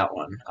saying with that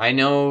one. I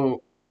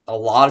know a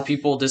lot of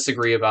people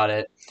disagree about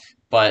it,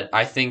 but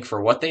I think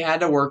for what they had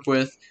to work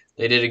with,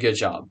 they did a good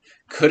job.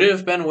 Could it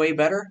have been way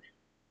better?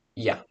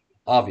 Yeah,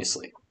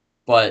 obviously.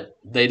 But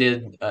they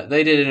did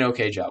an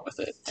okay job with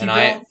it. He And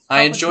built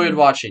I enjoyed Palpatine.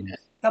 watching it.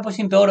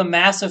 Palpatine built a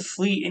massive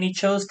fleet, and he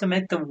chose to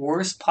make the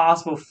worst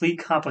possible fleet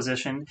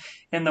composition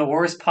in the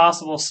worst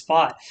possible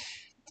spot.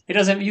 It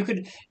doesn't. You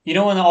could. You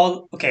know when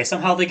all. Okay,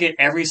 somehow they get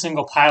every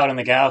single pilot in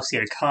the galaxy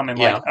to come in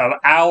like Yeah. an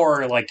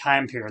hour like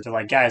time period. They're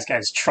like, guys,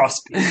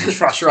 trust me,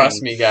 trust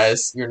Trust me. me,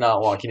 guys, you're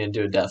not walking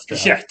into a death trap.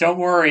 Yeah, don't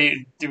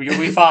worry, you'll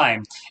be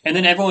fine. And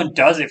then everyone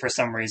does it for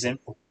some reason.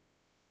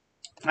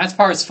 That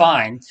part's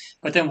fine,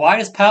 but then why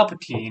does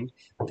Palpatine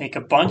make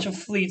a bunch of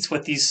fleets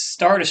with these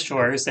Star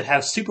Destroyers that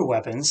have super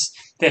weapons,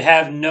 that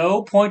have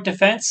no point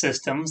defense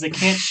systems, they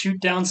can't shoot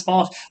down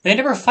small... They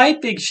never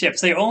fight big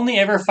ships, they only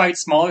ever fight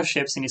smaller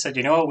ships, and he said,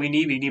 you know what we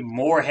need? We need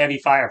more heavy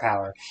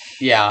firepower.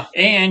 Yeah.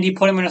 And he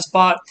put him in a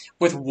spot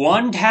with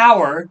one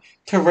tower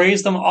to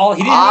raise them all.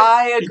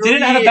 I agree. He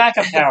didn't have a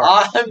backup tower.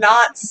 I'm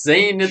not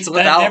saying it's That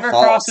without never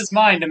fault. crossed his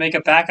mind to make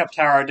a backup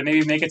tower, to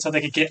maybe make it so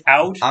they could get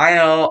out. I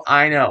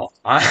know.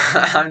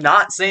 I'm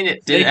not saying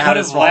it They didn't could have have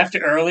its fault. left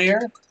earlier.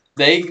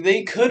 They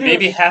could have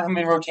Maybe have them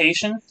in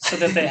rotation so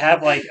that they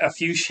have like a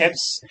few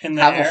ships in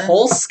the have air. a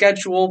whole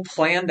schedule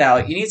planned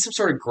out. You need some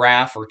sort of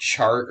graph or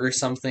chart or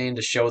something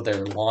to show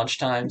their launch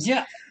times.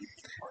 Yeah.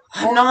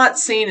 I'm not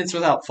saying it's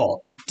without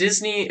fault.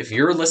 Disney, if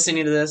you're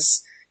listening to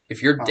this,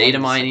 if you're data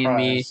mining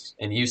me surprised.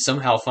 and you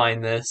somehow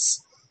find this,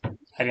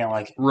 I didn't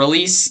like it.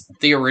 release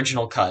the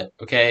original cut,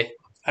 okay?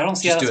 I don't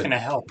see Just how do that's it. going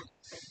to help.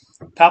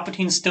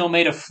 Palpatine still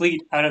made a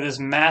fleet out of this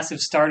massive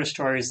Star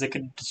Destroyers that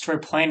could destroy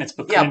planets,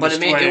 but Yeah, couldn't but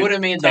destroy it would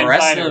have made the 10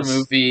 rest fighters. of the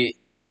movie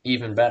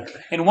even better.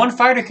 And one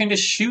fighter can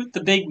just shoot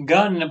the big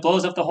gun and it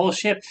blows up the whole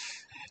ship.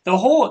 The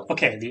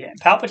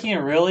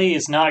Palpatine really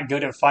is not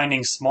good at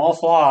finding small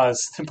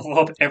flaws to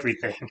blow up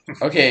everything.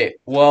 Okay,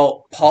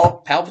 well,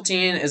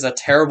 Palpatine is a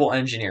terrible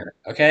engineer,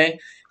 okay?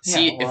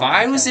 See, Yeah, if well,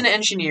 I was okay. an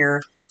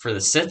engineer for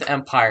the Sith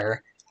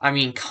Empire, I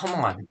mean, come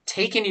on,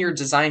 take into your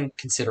design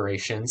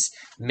considerations,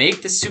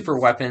 make the super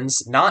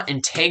weapons not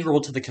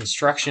integral to the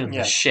construction of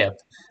Yeah. the ship.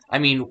 I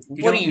mean,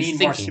 You what don't are you need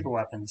thinking? more super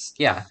weapons.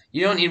 Yeah,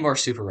 you don't need more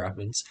super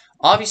weapons.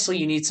 Obviously,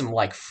 you need some,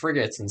 like,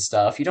 frigates and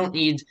stuff. You don't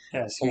need,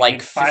 Yes, you like,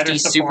 need fighter 50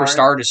 support. super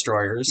Star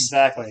Destroyers.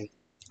 Exactly.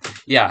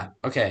 Yeah,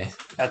 okay.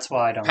 That's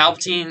why I don't like it.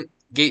 Palpatine,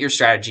 get your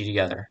strategy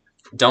together.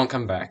 Don't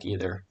come back,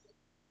 either.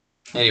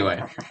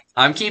 Anyway,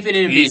 I'm keeping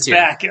it in B He's tier.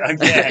 back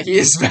again. He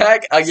is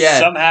back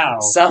again.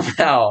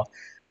 Somehow.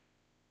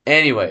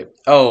 Anyway.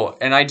 Oh,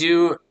 and I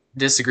do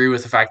disagree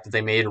with the fact that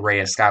they made Rey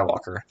a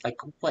Skywalker. Like,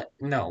 what?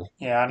 No.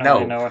 Yeah, I don't No.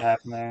 really know what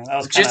happened there. That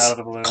was kind of out Just of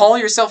the blue. call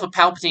yourself a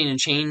Palpatine and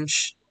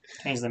change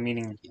Change the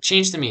meaning.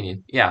 the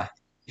meaning. Yeah.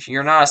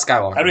 You're not a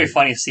Skywalker. That'd be a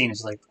funny scene.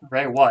 It's like,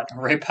 Ray what?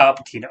 Ray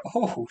Palpatine.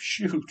 Oh,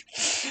 shoot.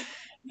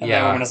 And Yeah.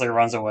 the woman just like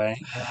runs away.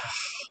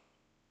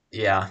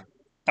 Yeah.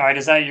 Alright,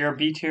 is that your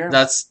B tier?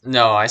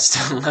 No, I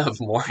still have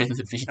more in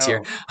the B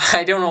tier. Oh.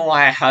 I don't know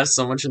why I have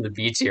so much in the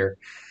B tier.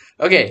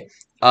 Okay.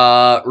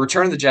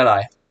 Return of the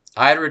Jedi.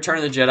 I had Return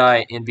of the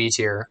Jedi in B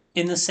tier.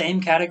 In the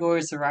same category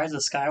as The Rise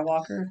of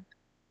Skywalker?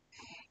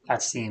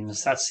 That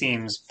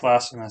seems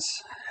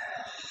blasphemous.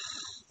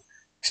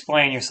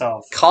 Explain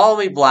yourself. Call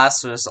me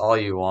blasphemous all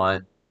you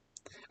want.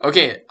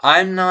 Okay,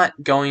 I'm not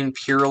going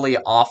purely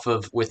off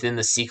of within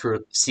the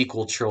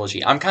sequel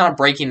trilogy. I'm kind of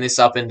breaking this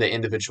up into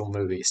individual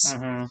movies.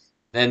 Mm-hmm.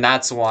 And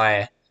that's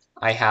why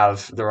I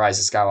have The Rise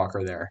of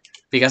Skywalker there.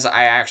 Because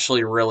I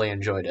actually really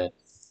enjoyed it.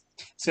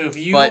 So if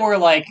you were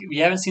like,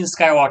 you haven't seen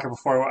Skywalker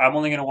before, I'm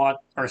only going to watch,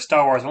 or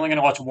Star Wars, I'm only going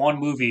to watch one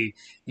movie,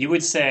 you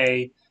would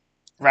say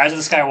Rise of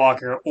the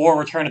Skywalker or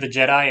Return of the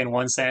Jedi in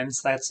one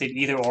sentence? That's an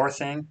either or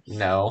thing?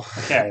 No.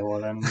 Okay, well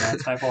then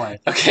that's my point.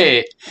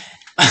 Okay,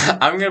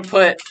 I'm going to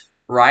put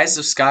Rise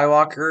of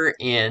Skywalker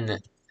in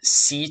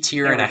C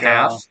tier There and we a go.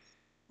 half.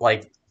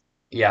 Like,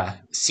 yeah,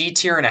 C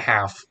tier and a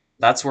half.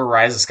 That's where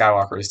Rise of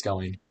Skywalker is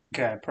going.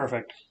 Okay,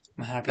 perfect.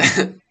 I'm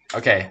happy.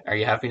 Okay, are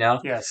you happy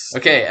now? Yes.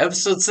 Okay,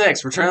 episode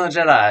 6, Return of the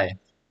Jedi.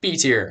 B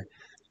tier.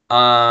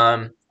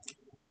 I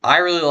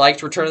really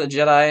liked Return of the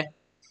Jedi.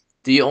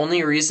 The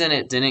only reason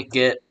it didn't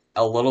get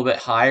a little bit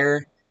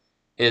higher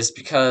is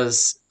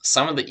because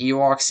some of the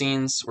Ewok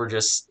scenes were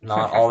just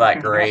not all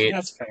that great.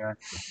 That's fair.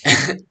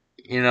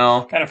 You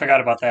know? Kind of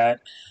forgot about that.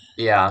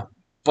 Yeah.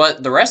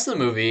 But the rest of the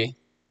movie,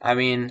 I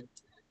mean,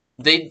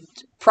 they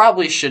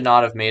probably should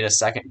not have made a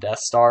second Death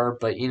Star,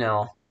 but, you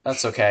know,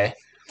 that's okay.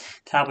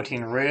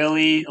 Palpatine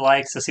really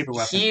likes the super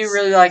weapons. He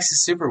really likes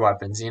his super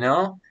weapons, you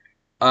know?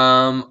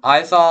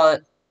 I thought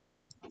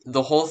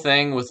the whole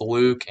thing with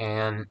Luke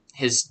and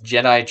his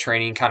Jedi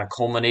training kind of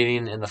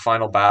culminating in the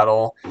final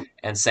battle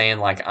and saying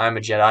like I'm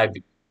a Jedi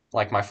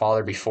like my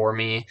father before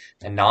me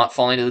and not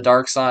falling to the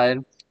dark side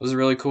was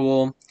really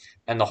cool.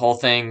 And the whole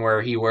thing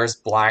where he wears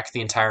black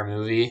the entire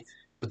movie,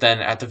 but then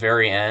at the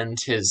very end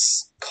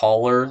his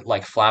collar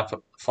like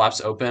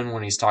flaps open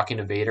when he's talking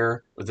to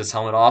Vader with his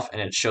helmet off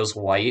and it shows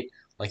white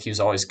like he was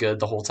always good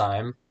the whole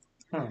time.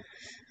 Hmm,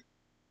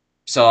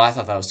 So I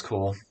thought that was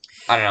cool.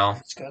 I don't know.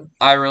 that's good.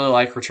 I really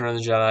like Return of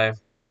the Jedi.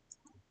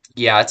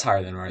 Yeah, it's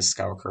higher than Rise of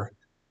Skywalker.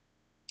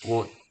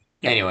 Well,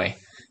 Yeah. anyway.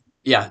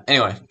 Yeah,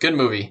 anyway, good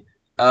movie.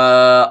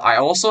 I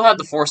also had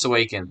The Force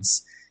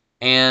Awakens,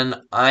 and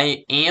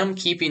I am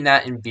keeping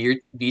that in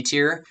B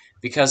tier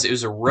because it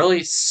was a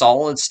really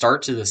solid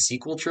start to the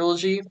sequel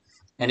trilogy.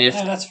 And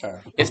Yeah, that's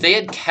fair. if they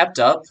had kept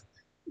up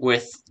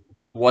with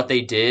what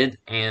they did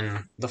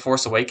in The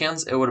Force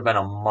Awakens, it would have been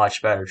a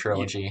much better Yeah.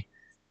 trilogy.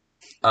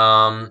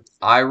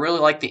 I really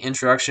like the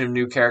introduction of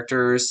new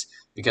characters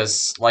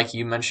because, like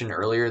you mentioned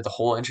earlier, the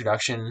whole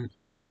introduction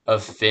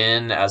of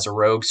Finn as a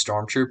rogue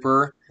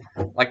stormtrooper,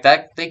 like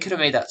that, they could have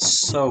made that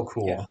so Yeah.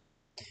 cool.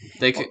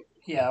 They could, Well,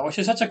 yeah, which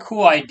is such a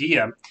cool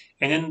idea.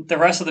 And then the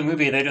rest of the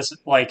movie, they just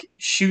like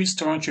shoot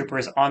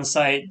stormtroopers on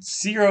sight,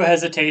 zero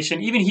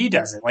hesitation. Even he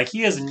does it. Like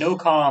he has no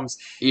qualms,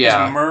 just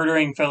yeah,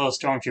 murdering fellow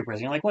stormtroopers.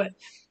 And you're like, what?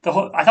 The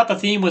whole I thought the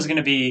theme was going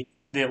to be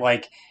that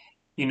like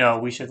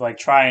we should like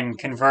try and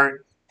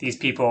convert these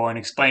people and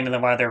explain to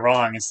them why they're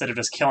wrong instead of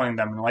just killing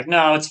them. And like,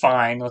 no, it's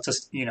fine. Let's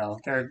just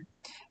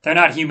they're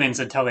not humans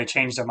until they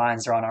change their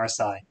minds. They're on our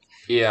side.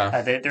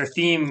 yeah, Their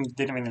theme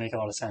didn't really make a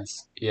lot of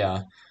sense.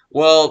 yeah.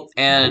 Well,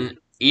 and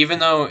even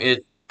though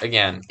it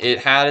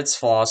had its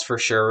flaws for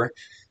sure,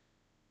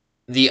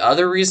 the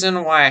other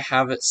reason why I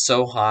have it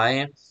so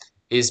high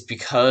is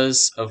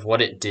because of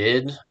what it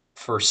did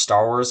for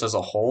Star Wars as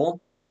a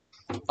whole.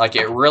 Like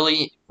it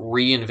really It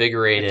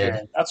reinvigorated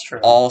did. That's true.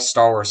 all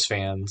Star Wars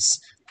fans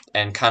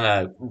and kind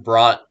of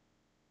brought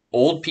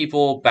old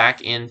people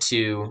back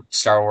into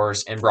Star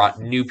Wars and brought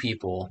new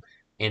people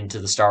into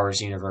the Star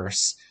Wars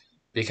universe.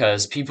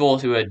 Because people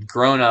who had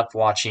grown up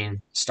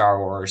watching Star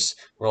Wars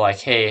were like,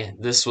 hey,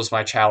 this was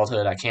my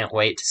childhood. I can't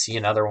wait to see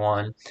another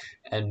one.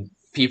 And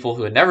people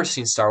who had never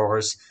seen Star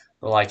Wars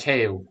were like,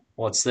 hey,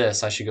 what's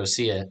this? I should go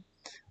see it.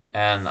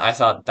 And I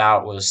thought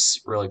that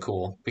was really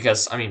cool.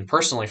 Because, I mean,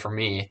 personally for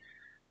me,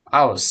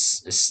 I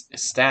was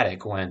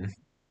ecstatic when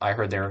I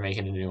heard they were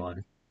making a new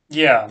one.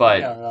 Yeah,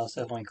 But yeah, that was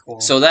definitely cool.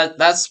 so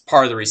that's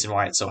part of the reason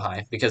why it's so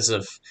high because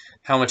of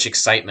how much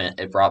excitement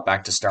it brought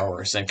back to Star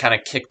Wars and kind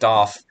of kicked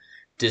off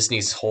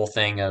Disney's whole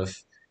thing of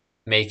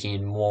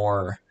making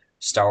more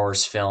Star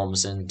Wars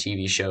films and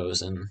TV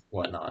shows and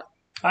whatnot.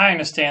 I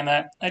understand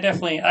that.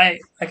 I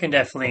can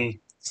definitely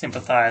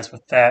sympathize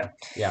with that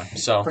Yeah,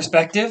 so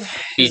perspective.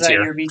 B Is that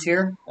tier. your B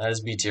tier? That is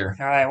B tier.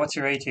 All right, what's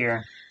your A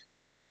tier?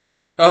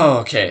 Oh,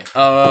 okay.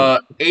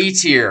 A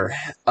tier.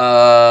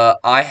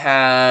 I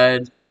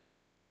had.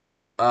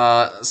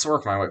 Let's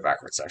work my way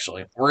backwards.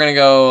 Actually, we're gonna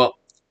go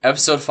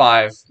episode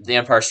 5, The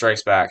Empire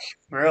Strikes Back.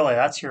 Really,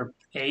 that's your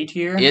A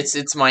tier?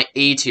 It's my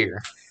A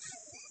tier.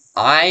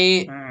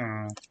 I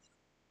Hmm.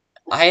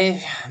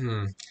 I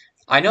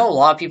I know a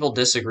lot of people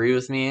disagree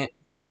with me,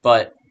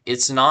 but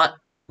it's not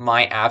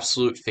my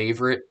absolute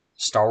favorite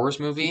Star Wars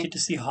You movie. get to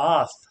see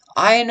Hoth,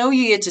 I know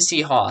you get to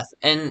see Hoth,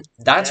 and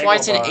that's why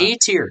it's an Dagobah. A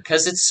tier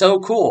because it's so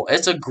cool.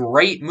 It's a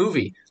great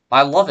movie.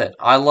 I love it.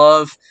 I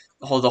love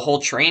the whole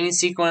training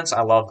sequence.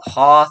 I love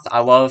Hoth.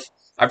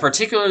 I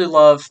particularly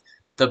love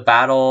the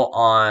battle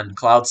on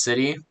Cloud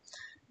City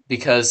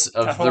because That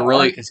of the whole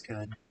really arc is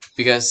good.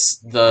 because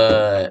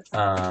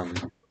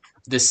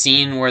the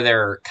scene where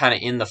they're kind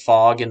of in the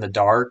fog in the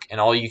dark and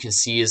all you can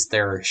see is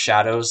their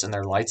shadows and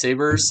their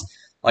lightsabers.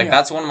 Like Yeah.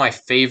 that's one of my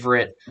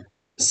favorite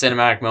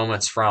cinematic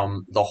moments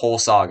from the whole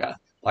saga.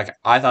 Like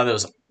I thought it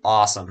was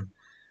awesome.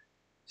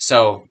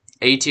 So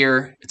A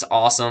tier, it's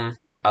awesome.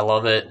 I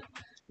love it.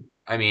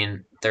 I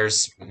mean,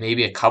 there's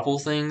maybe a couple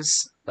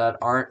things that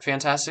aren't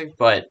fantastic,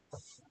 but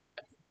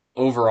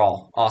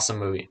overall, awesome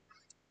movie.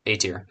 A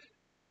tier.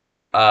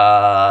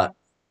 Uh,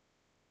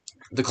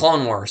 The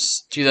Clone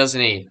Wars,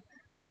 2008.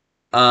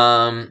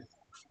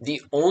 The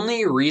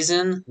only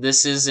reason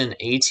this is an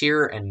A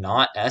tier and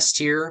not S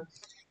tier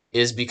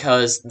is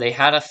because they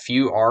had a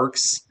few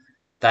arcs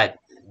that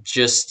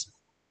just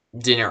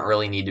didn't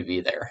really need to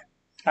be there.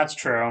 That's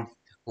true.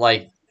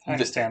 Like I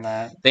understand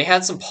that. they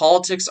had some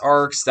politics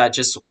arcs that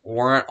just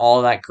weren't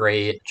all that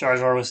great. Jar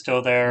Jar was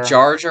still there.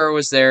 Jar Jar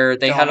was there.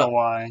 They Don't had know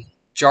why.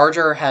 Jar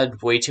Jar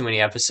had way too many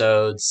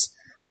episodes.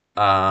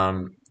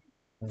 Um,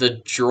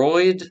 the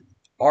droid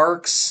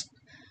arcs.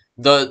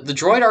 The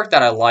droid arc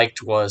that I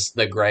liked was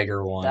the Gregor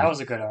That one, was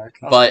a good arc.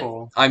 That was but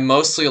cool. I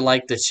mostly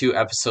liked the 2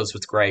 episodes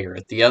with Gregor.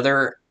 The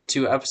other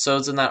 2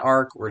 episodes in that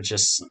arc were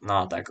just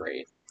not that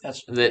great.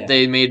 That's They, yeah.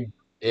 they made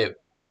it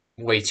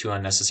way too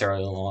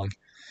unnecessarily long.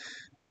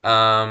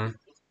 Um,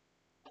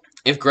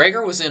 if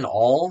Gregor was in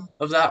all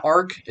of that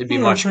arc, it'd be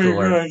much Pretty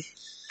cooler. good.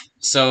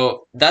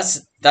 So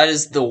that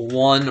is the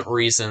one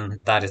reason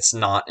that it's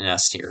not an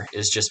S tier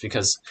is just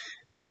because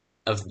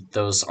of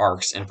those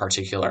arcs in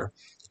particular.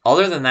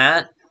 Other than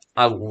that,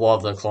 I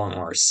love the Clone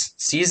Wars.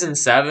 Season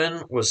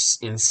 7 was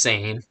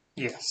insane.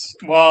 Yes.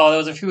 Well, there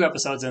was a few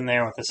episodes in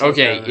there with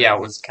Okay, Ahsoka yeah,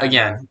 that was kind of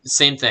again,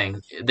 same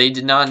thing. They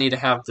did not need to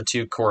have the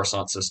two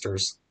Coruscant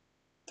sisters.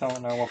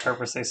 don't know what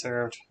purpose they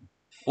served.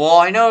 Well,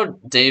 I know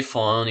Dave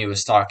Filoni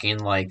was talking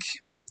like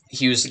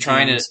he was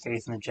trying to. Redeems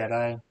faith in the Jedi.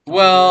 Don't they do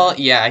Well, that?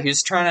 yeah, he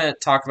was trying to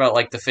talk about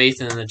like the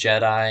faith in the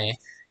Jedi,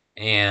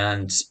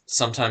 and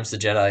sometimes the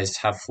Jedi's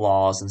have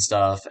flaws and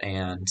stuff.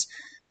 And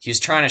he was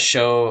trying to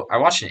show. I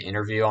watched an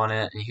interview on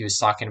it, and he was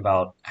talking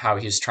about how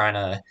he was trying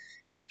to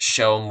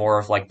show more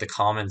of like the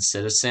common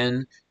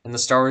citizen in the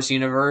Star Wars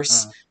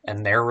universe Hmm.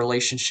 and their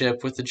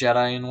relationship with the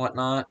Jedi and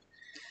whatnot.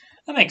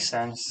 That makes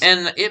sense.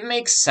 And it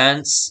makes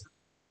sense.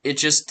 It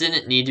just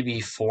didn't need to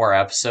be 4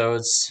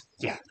 episodes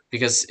Yeah.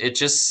 because it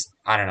just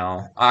I don't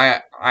know.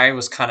 I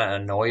was kind of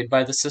annoyed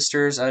by the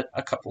sisters at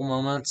a couple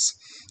moments.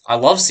 I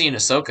love seeing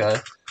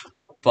Ahsoka,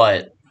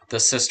 but the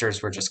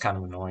sisters were just kind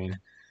of annoying.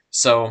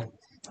 So,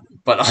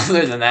 but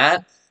other than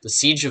that, the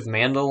Siege of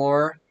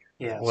Mandalore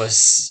Yes.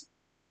 was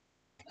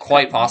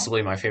quite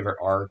possibly my favorite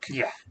arc.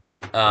 Yeah.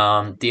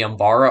 The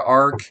Umbara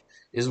arc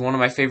is one of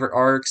my favorite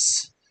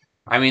arcs.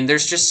 I mean,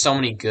 there's just so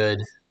many good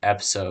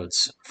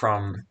episodes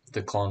from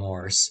the Clone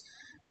Wars.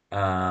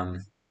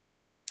 Um,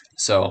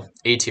 so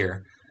A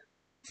tier.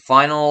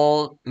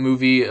 Final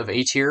movie of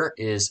A tier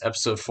is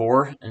Episode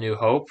 4, A New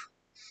Hope.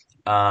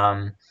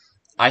 Um,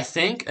 I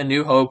think A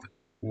New Hope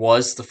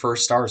was the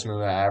first Star Wars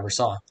movie I ever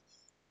saw.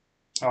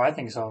 Oh, I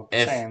think so.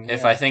 If Same.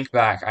 if Yeah. I think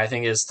back, I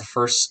think it's the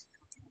first.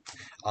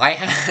 I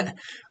ha-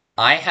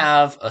 I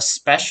have a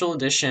special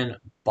edition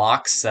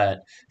box set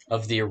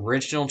of the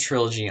original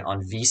trilogy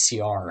on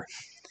VCR.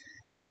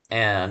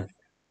 And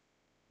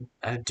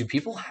do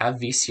people have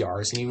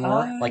VCRs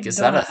anymore? I Like, is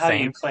don't that know a how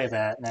you thing? play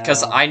that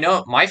Because now. I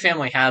know my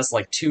family has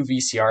like 2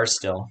 VCRs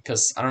still.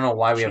 Because I don't know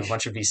why we have a Sheesh.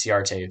 bunch of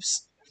VCR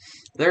tapes.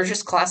 They're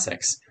just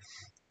classics.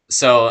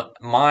 So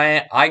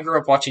I grew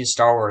up watching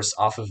Star Wars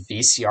off of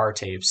VCR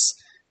tapes,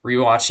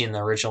 rewatching the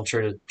original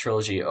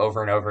trilogy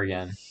over and over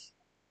again.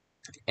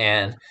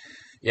 And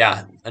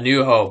yeah, A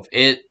New Hope.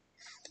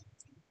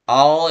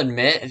 I'll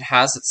admit it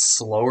has its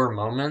slower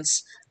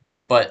moments,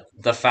 but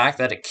the fact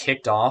that it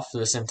kicked off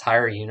this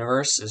entire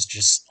universe is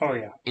just Oh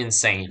yeah.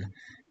 insane.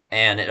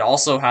 And it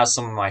also has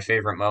some of my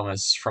favorite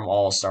moments from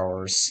all Star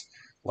Wars.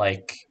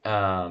 Like,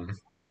 the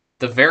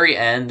very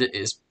end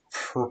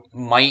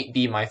might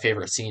be my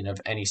favorite scene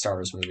of any Star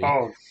Wars movie,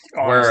 Oh,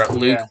 where honestly,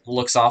 Luke yeah.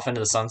 looks off into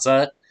the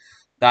sunset.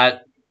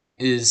 That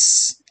is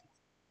It's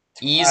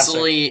classic.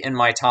 easily in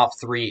my top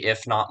 3,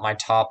 if not my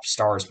top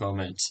Star Wars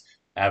moment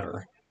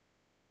ever.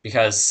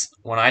 Because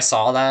when I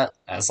saw that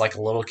as like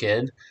a little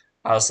kid,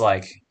 I was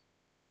like,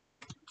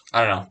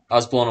 I don't know, I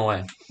was blown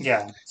away.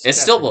 Yeah, it's It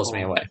still definitely blows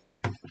me cool. away.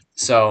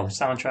 So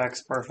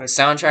Soundtrack's perfect.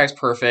 soundtrack's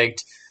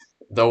perfect.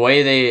 The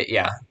way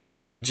yeah,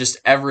 just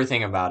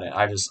everything about it.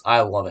 I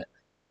love it.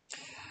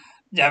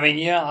 Yeah, I mean,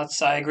 yeah,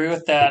 I agree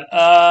with that.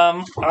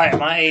 All right,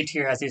 my A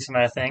tier has these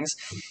amount of things.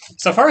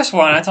 So first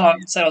one, said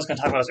I was going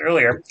to talk about this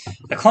earlier,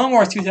 the Clone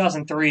Wars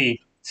 2003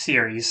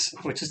 series,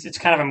 which is it's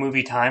kind of a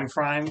movie time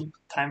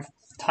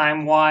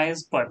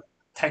wise, but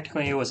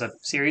technically it was a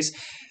series.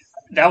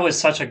 That was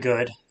such a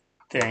good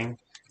thing.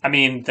 I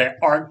mean, the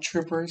ARC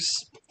troopers.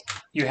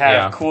 You have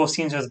Yeah. cool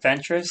scenes with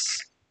Ventress.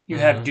 You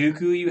have Hmm.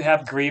 Dooku. You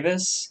have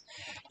Grievous.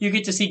 You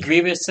get to see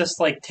Grievous just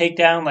like take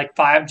down like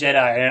 5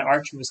 Jedi, and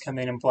ARC troopers come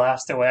in and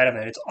blast their way out of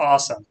it. It's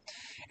awesome.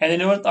 And then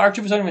you know what? The ARC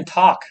troopers don't even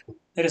talk;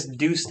 they just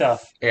do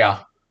stuff. Yeah,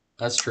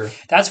 that's true.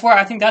 That's where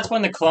I think that's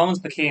when the clones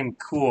became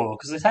cool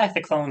because the attack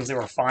the clones they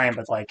were fine,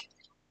 but like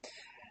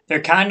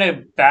they're kind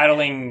of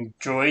battling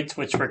droids,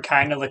 which were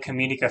kind of the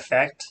comedic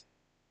effect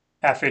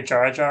after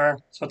Jar Jar.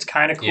 So it's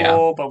kind of Yeah.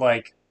 cool, but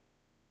like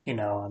I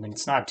mean,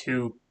 it's not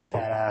too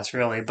badass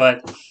really,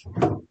 but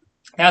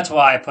that's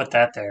why I put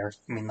that there.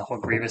 I mean, the whole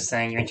Grievous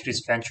thing. You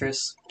introduced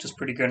Ventress, which is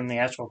pretty good in the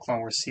actual Clone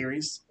Wars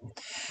series.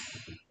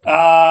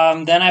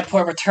 Then I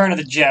put Return of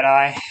the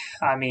Jedi.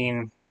 I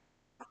mean,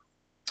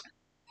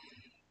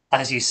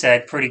 as you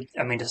said, pretty.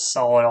 I mean, just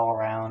solid all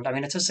around. I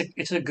mean,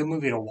 it's a good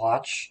movie to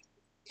watch.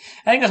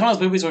 I think that's one of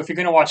those movies where if you're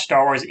gonna watch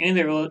Star Wars, any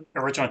of the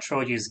original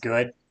trilogy is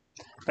good,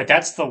 but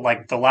that's the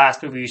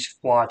last movie you should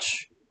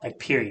watch. Like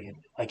period.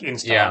 Like in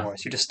Star Yeah.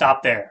 Wars, you just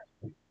stop there.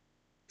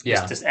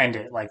 Yeah. Just end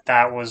it. Like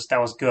that was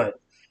good.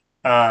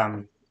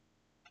 Um,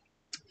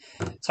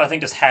 So I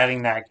think just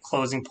having that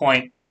closing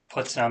point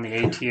puts it on the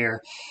A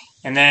tier.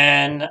 And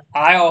then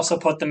I also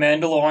put The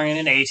Mandalorian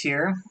in A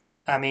tier.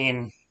 I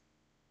mean,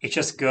 it's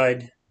just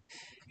good.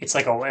 It's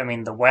like I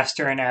mean, the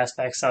Western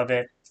aspects of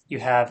it. You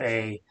have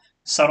a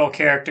subtle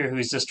character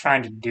who's just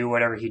trying to do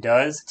whatever he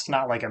does. It's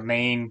not like a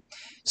main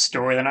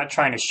story. They're not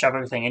trying to shove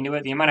everything into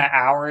it. The amount of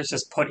hours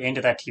just put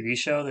into that TV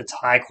show that's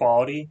high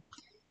quality,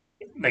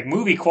 like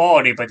movie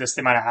quality, but just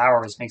the amount of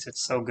hours makes it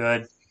so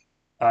good.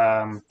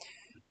 Um,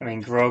 I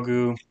mean,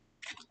 Grogu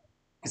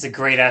is a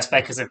great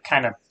aspect because it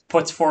kind of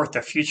puts forth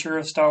the future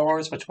of Star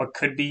Wars, which what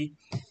could be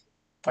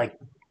like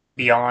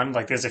beyond.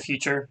 Like there's a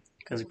future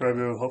because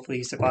Grogu, hopefully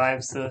he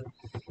survives the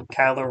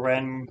Kylo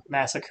Ren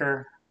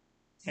massacre.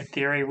 In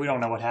theory, we don't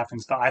know what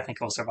happens, but I think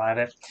he'll survive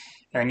it.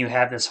 And you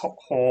have this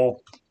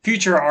whole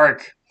future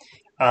arc,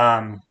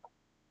 and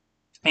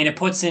it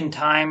puts in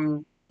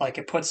time, like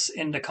it puts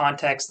into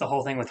context the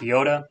whole thing with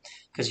Yoda,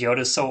 because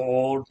Yoda's so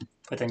old,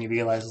 but then you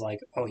realize like,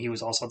 oh, he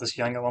was also this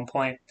young at one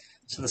point.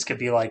 So this could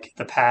be like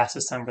the past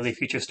is some really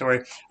future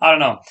story. I don't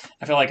know.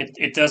 I feel like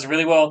it does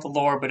really well with the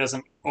lore, but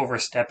doesn't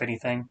overstep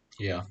anything.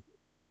 Yeah.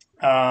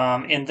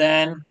 And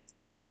then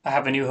I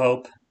have A New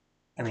Hope.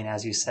 I mean,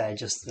 as you said,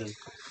 just the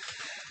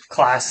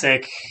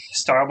classic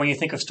Star. When you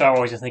think of Star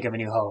Wars, you think of A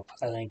New Hope.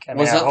 I think. I mean,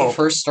 Was I that the hope.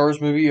 first Star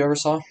Wars movie you ever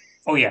saw?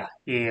 Oh yeah.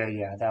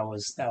 That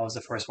was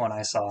the first one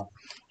I saw.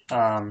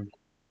 Um,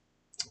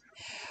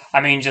 I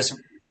mean, just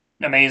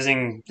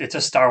amazing. It's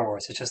just Star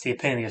Wars. It's just the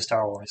epitome of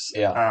Star Wars.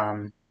 Yeah.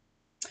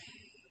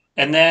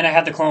 And then I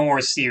had the Clone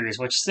Wars series,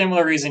 which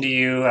similar reason to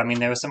you. I mean,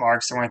 there was some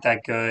arcs that weren't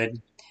that good.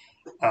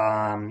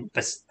 But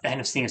the end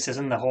of seeing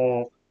Season, the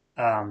whole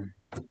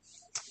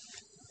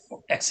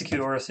Execute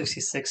Order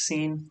 66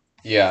 scene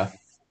Yeah.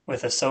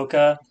 with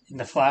Ahsoka in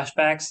the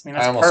flashbacks. I mean, I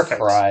that's almost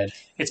perfect. cried.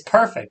 It's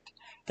perfect.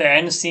 The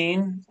end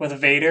scene with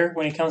Vader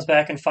when he comes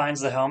back and finds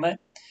the helmet,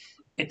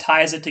 it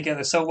ties it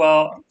together so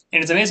well.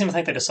 And it's amazing to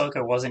think that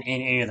Ahsoka wasn't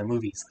in any of the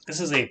movies. This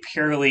is a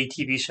purely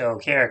TV show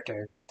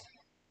character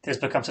that's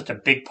become such a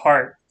big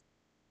part,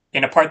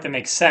 in a part that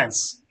makes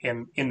sense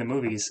in the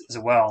movies as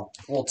well.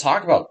 Well,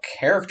 talk about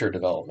character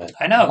development.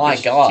 I know. My 'Cause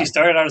she God.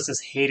 started out as this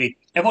hated.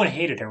 Everyone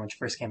hated her when she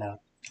first came out.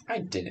 I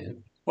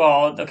didn't.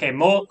 Well, okay,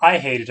 I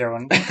hated her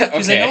when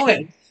she's Okay.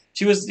 annoying.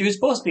 She was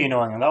supposed to be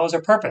annoying, and that was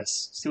her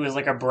purpose. She was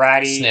like a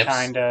bratty Snips.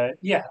 kind of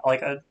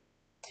like a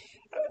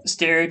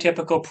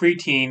stereotypical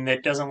preteen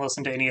that doesn't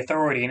listen to any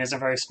authority and isn't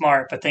very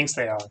smart, but thinks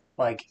they are.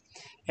 Like,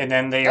 and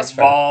then they That's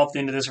fair. evolved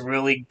into this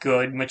really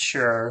good,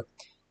 mature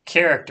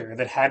character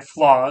that had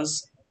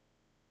flaws,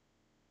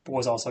 but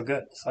was also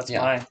good. So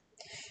Yeah.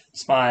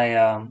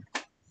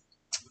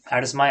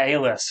 that is my A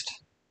list.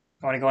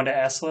 You want to go into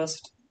S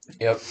list?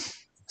 Yep.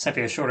 This might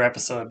be a shorter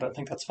episode, but I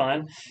think that's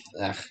fine.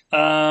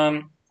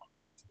 Ugh.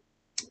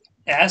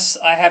 S,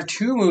 I have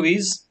two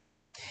movies.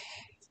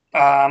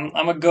 I'm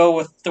gonna go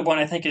with the one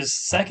I think is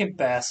second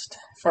best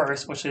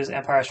first, which is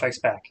Empire Strikes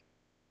Back.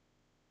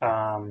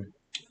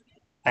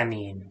 I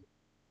mean,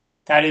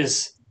 that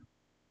is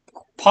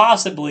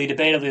possibly,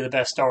 debatably, the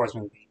best Star Wars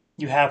movie.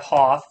 You have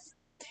Hoth.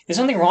 There's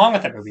nothing wrong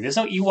with that movie. There's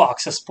no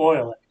Ewoks to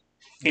spoil it.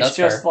 It's That's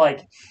just fair. like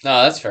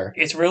No, that's fair.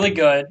 it's really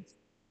good.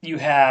 You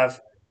have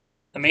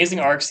amazing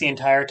arcs the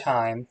entire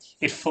time.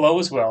 It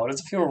flows well. It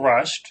doesn't feel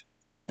rushed.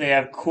 They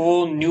have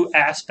cool new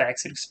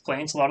aspects. It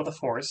explains a lot of the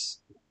Force.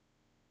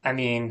 I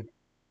mean,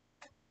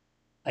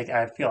 like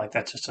I feel like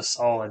that's just a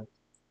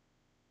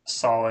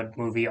solid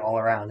movie all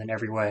around in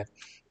every way.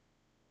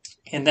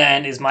 And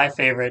then is my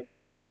favorite,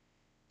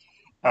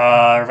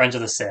 Revenge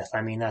of the Sith.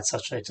 I mean, that's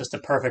just a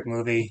perfect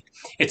movie.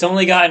 It's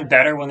only gotten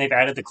better when they've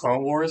added the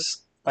Clone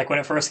Wars. Like when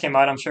it first came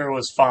out, I'm sure it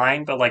was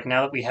fine, but like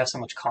now that we have so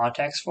much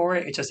context for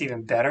it, it's just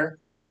even better.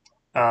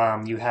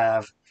 You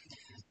have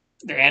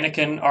the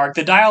Anakin arc.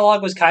 The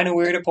dialogue was kind of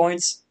weird at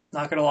points,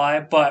 not gonna lie,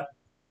 but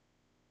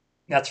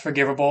that's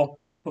forgivable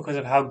because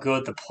of how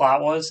good the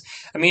plot was.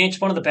 I mean, it's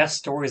one of the best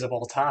stories of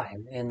all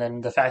time, and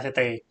then the fact that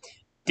they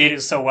did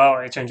it so well,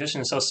 it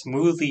transitioned so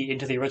smoothly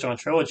into the original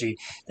trilogy.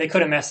 They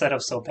could have messed that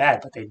up so bad,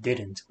 but they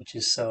didn't, which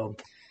is so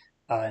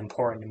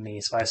important to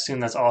me. So I assume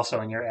that's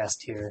also in your S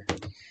tier.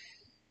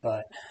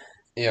 But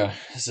Yeah.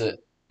 Is it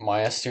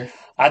my S tier?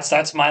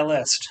 that's my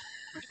list.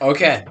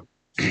 Okay.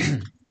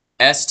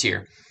 S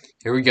tier.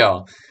 Here we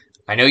go.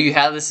 I know you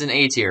have this in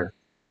A tier,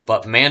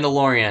 but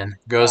Mandalorian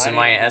goes in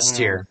my S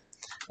tier.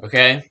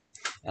 Okay?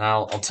 And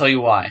I'll tell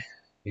you why.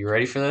 You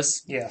ready for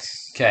this?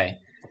 Yes. Okay.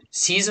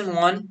 Season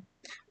 1,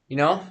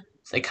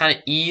 they kind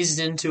of eased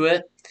into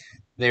it.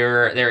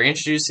 They're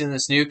introducing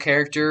this new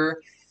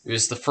character. It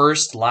was the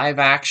first live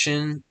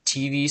action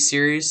TV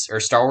series or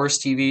Star Wars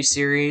TV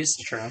series.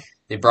 True.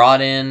 They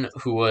brought in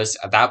who was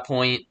at that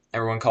point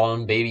everyone called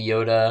him Baby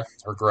Yoda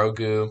or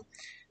Grogu.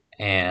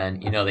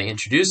 And, they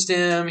introduced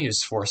him. He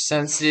was Force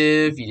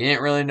sensitive. You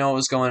didn't really know what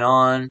was going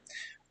on.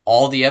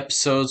 All the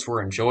episodes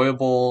were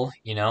enjoyable.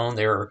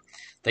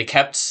 They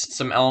kept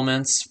some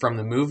elements from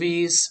the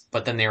movies,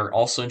 but then they were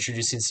also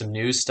introducing some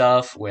new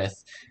stuff with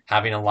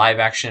having a live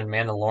action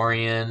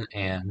Mandalorian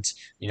and,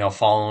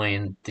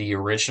 following the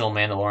original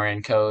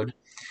Mandalorian code.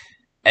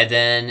 And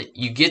then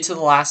you get to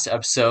the last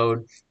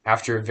episode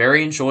after a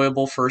very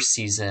enjoyable first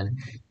season.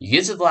 You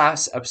get to the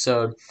last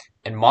episode,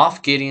 and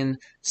Moff Gideon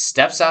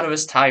steps out of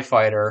his TIE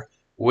fighter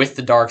with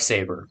the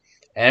Darksaber.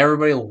 And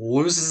everybody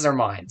loses their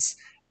minds.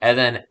 And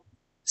then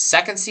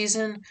second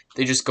season,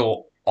 they just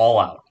go all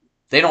out.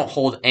 They don't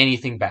hold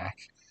anything back.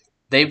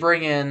 They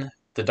bring in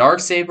the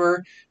Darksaber.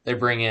 They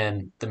bring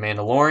in the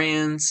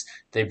Mandalorians.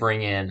 They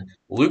bring in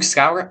Luke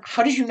Skywalker.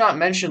 How did you not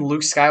mention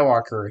Luke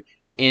Skywalker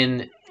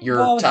in your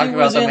talking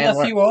about the Mandalorian? He was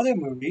in a few other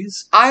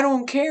movies. I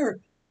don't care.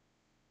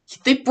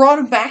 They brought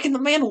him back in the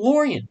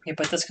Mandalorian. Yeah,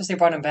 but that's because they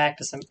brought him back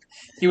to some.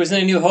 He was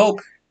in A New Hope.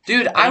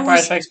 Dude, Empire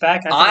Strikes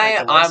Back, I think I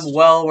make the I'm list.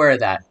 well aware of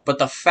that. But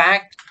the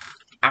fact,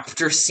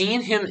 after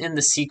seeing him in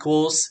the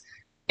sequels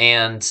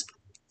and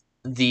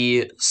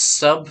the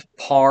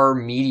subpar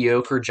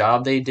mediocre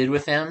job they did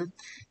with him,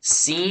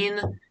 seeing,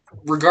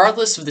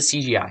 regardless of the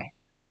CGI,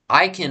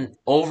 I can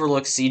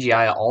overlook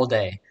CGI all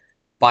day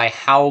by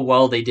how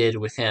well they did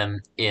with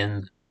him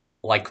in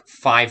like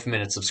 5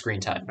 minutes of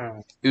screen time. Hmm.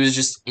 It was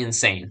just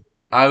insane.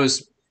 I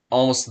was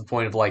almost to the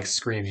point of like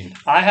screaming.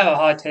 I have a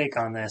hot take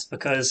on this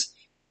because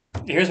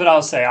here's what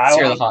I'll say. Let's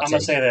hear the I'm hot going to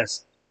take. say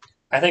this.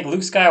 I think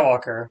Luke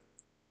Skywalker,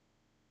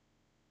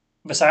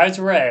 besides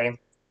Rey,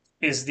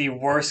 is the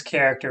worst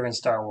character in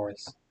Star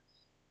Wars.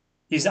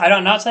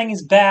 I'm not saying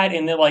he's bad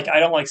in that like I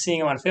don't like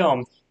seeing him on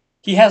film.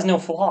 He has no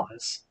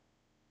flaws.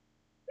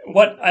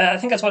 I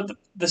think that's what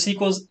the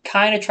sequels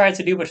kind of tried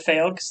to do but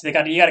failed because you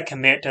got to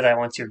commit to that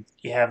once you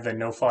have the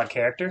no flawed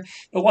character.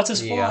 But what's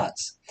his Yeah.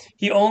 flaws?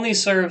 He only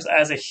serves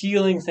as a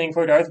healing thing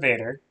for Darth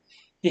Vader.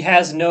 He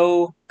has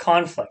no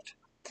conflict.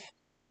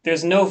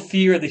 There's no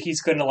fear that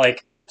he's going to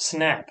like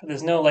snap.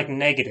 There's no like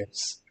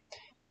negatives.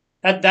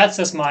 That's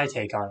just my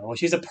take on it. Well,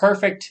 she's a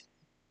perfect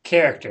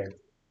character,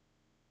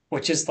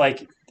 which is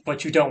like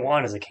what you don't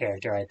want as a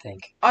character. I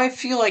think. I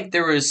feel like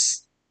there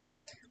was.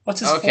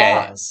 What's his Okay.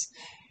 flaws?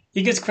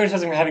 He gets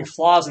criticized for having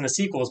flaws in the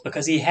sequels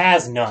because he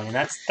has none,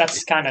 and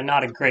that's kind of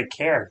not a great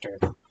character.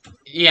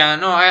 Yeah,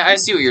 no, I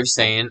see what you're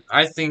saying.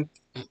 I think.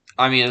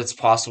 I mean, it's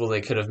possible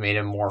they could have made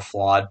him more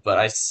flawed, but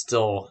I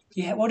still.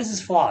 Yeah, what is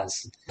his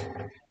flaws? He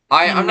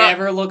I'm not.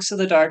 never looks to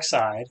the dark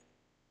side.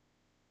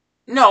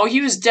 No,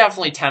 he was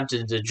definitely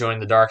tempted to join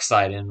the dark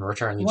side in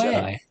Return of the When?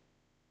 Jedi.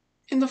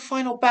 In the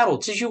final battle,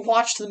 did you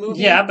watch the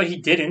movie? Yeah, but he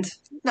didn't.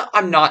 No,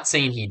 I'm not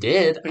saying he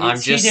did. But I'm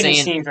he just didn't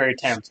saying. seem very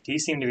tempted. He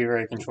seemed to be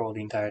very controlled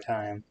the entire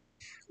time.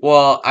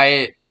 Well,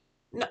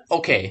 no,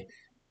 okay,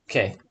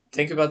 okay.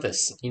 Think about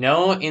this. You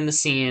know, in the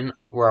scene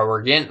where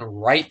we're getting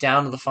right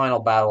down to the final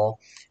battle,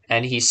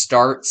 and he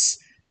starts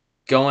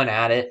going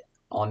at it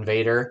on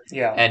Vader,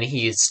 Yeah. and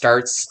he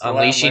starts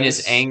unleashing his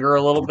Relentless. anger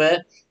a little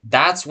bit.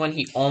 That's when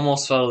he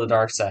almost fell to the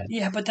dark side.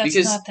 Yeah, but that's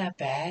Because not that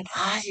bad.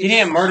 He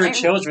didn't murder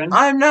children.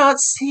 I'm not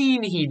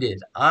saying he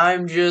did.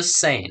 I'm just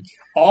saying.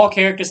 All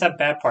characters have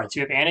bad parts.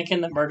 You have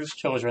Anakin that murders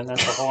children.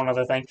 That's a whole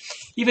other thing.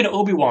 Even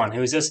Obi-Wan,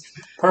 who's this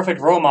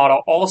perfect role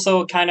model,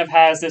 also kind of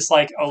has this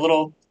like a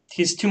little.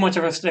 He's too much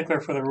of a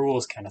stickler for the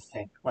rules kind of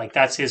thing. Like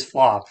that's his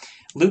flaw.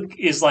 Luke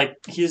is like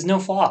he has no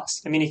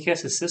flaws. I mean, he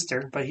kissed his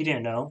sister, but he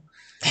didn't know.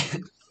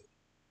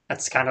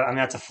 That's kind of. I mean,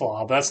 that's a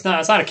flaw, but it's not.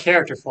 It's not a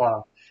character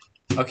flaw.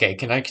 Okay,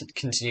 can I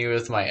continue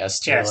with my S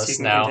tier Yes, you list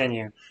can now?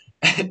 continue.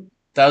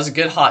 That was a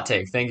good hot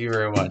take. Thank you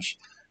very much.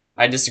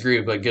 I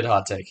disagree, but good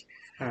hot take.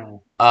 Hmm.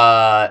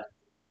 But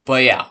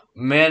yeah,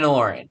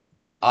 Mandalorian.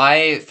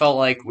 I felt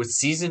like with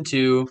season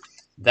two,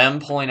 them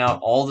pulling out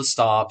all the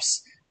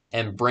stops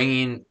and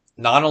bringing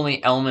not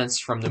only elements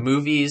from the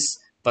movies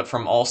but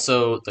from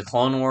also the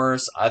Clone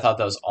Wars, I thought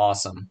that was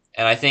awesome.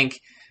 And I think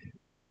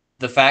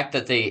the fact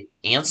that they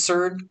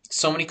answered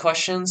so many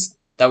questions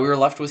that we were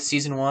left with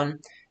season one,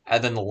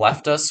 and then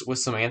left us with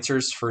some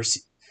answers for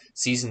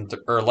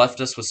or left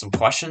us with some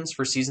questions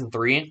for season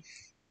three,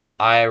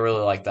 I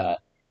really like that.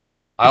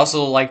 I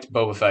also liked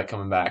Boba Fett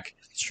coming back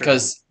It's true.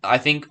 because I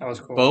think That was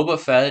cool. Boba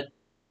Fett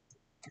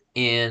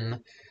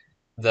in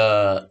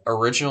the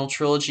original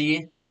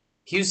trilogy,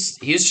 he was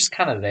just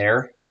kind of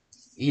there.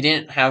 He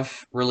didn't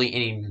have really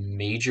any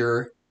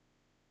major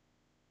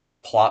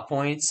plot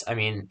points. I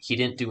mean, he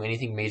didn't do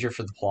anything major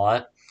for the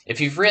plot. If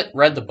you've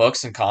read the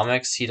books and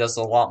comics, he does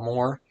a lot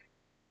more,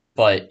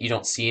 but you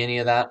don't see any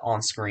of that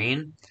on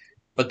screen.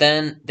 But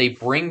then they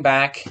bring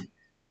back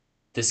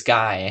this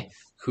guy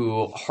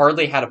who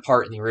hardly had a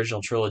part in the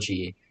original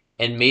trilogy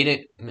and made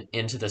it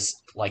into this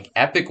like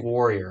epic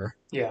warrior.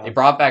 Yeah, They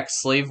brought back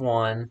Slave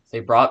One. They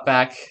brought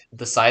back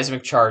the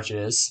seismic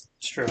charges.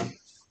 it's true. That's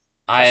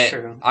I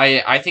true.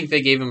 I think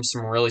they gave him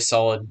some really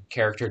solid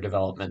character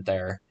development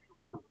there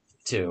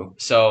too.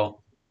 So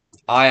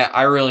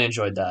I really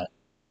enjoyed that.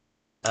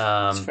 It's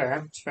Um,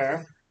 fair. It's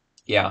fair.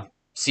 yeah,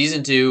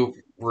 season two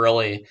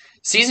really.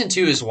 Season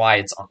two is why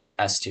it's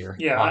S tier.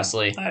 Yeah,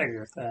 Honestly, I agree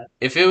with that.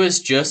 if it was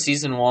just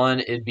season one,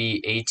 it'd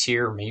be A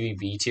tier, maybe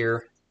B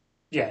tier.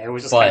 Yeah, it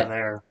was just But kind of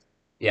there.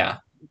 yeah,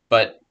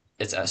 but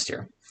it's S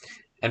tier.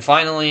 And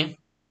finally,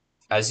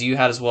 as you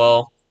had as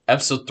well,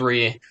 episode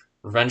 3,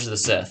 Revenge of the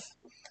Sith.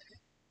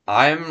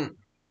 I'm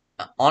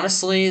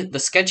honestly, the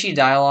sketchy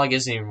dialogue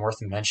isn't even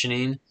worth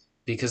mentioning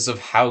because of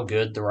how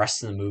good the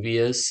rest of the movie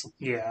is.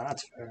 Yeah,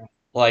 that's fair.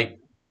 Like,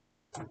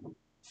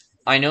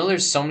 I know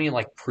there's so many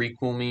like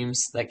prequel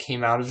memes that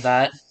came out of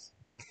that,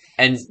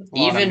 and A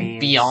lot of even memes.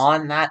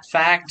 beyond that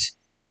fact,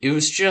 it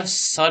was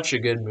just such a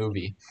good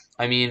movie.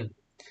 I mean,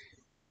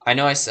 I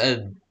know I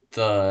said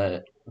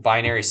the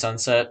binary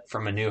sunset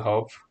from A New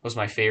Hope was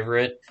my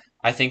favorite.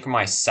 I think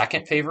my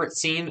second favorite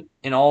scene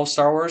in all of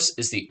Star Wars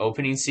is the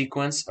opening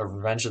sequence of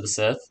Revenge of the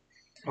Sith,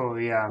 Oh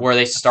yeah, where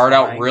they start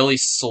out Flying. really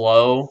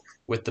slow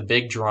with the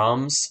big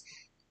drums,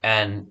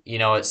 and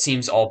it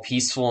seems all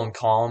peaceful and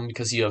calm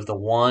because you have the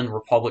one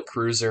Republic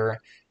cruiser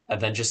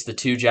and then just the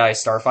two Jedi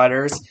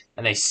starfighters,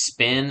 and they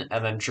spin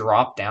and then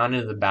drop down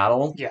into the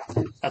battle. Yeah,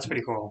 that's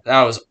pretty cool.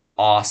 That was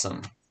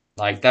awesome.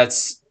 Like,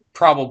 that's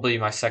probably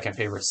my second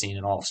favorite scene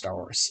in all of Star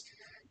Wars.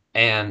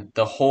 And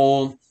the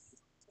whole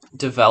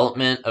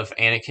development of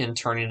Anakin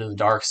turning to the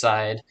dark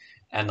side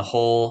and the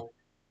whole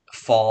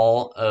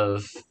fall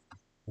of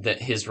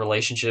his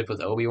relationship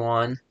with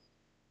Obi-Wan,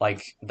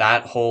 like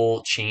that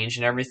whole change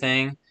and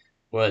everything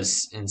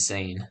was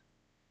insane.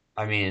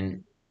 I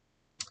mean,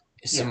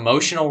 it's an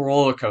emotional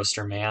roller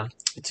coaster, man.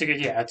 It's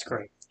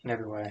great in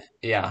every way.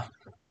 Yeah.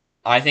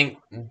 I think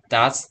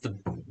that's the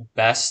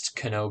best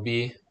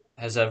Kenobi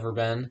has ever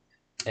been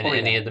in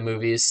any of the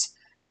movies,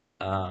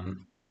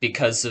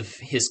 because of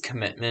his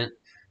commitment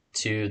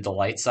to the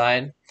light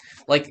side.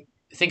 Like,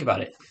 think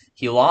about it.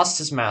 He lost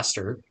his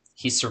master.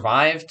 He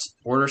survived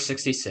Order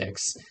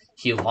 66.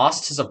 He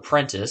lost his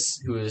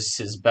apprentice, who was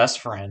his best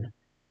friend,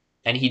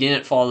 and he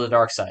didn't follow the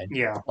dark side.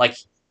 Yeah. Like,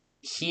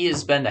 he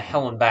has been to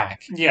hell and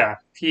back. Yeah,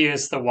 he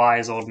is the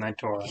wise old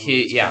mentor.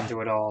 He's been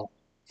through it all.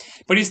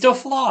 But he's still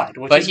flawed,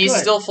 But he's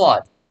still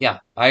flawed. Yeah,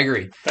 I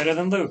agree. Better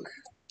than Luke.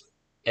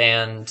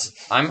 And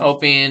I'm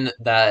hoping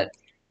that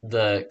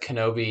the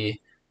Kenobi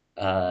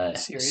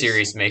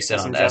series makes it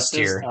on S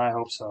tier. I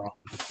hope so.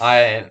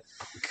 I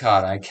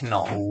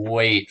cannot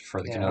wait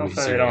for the Kenobi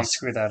series. They don't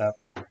screw that up.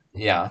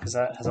 Yeah, because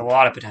that has a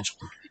lot of potential.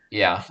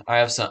 Yeah, I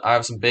have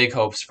some big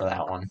hopes for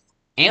that one,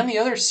 and the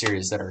other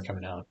series that are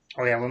coming out.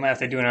 Oh yeah, we might have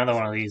to do another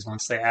one of these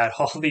once they add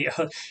all the.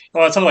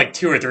 Well, it's only like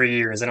 2 or 3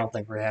 years. I don't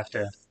think we have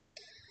to.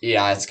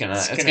 Yeah, it's gonna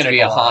be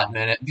a hot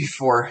minute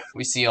before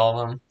we see all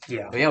of them.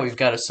 Yeah, but yeah, we've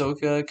got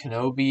Ahsoka,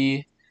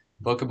 Kenobi,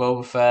 Book of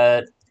Boba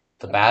Fett,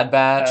 The Bad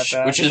Batch,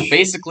 which is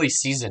basically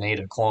season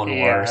 8 of Clone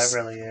Wars. Yeah,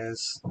 it really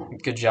is.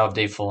 Good job,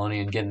 Dave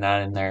Filoni, in getting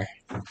that in there.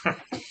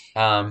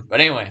 But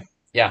anyway,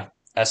 yeah,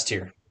 S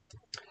tier.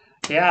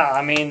 Yeah,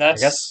 I mean I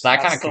guess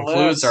that kind of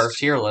concludes our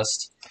tier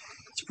list.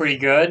 It's pretty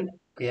good.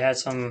 We had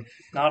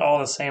not all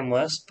the same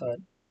list, but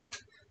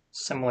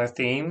similar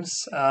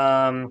themes.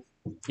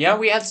 Yeah,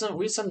 we had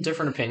some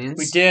different opinions.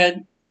 We did.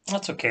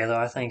 That's okay though.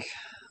 I think.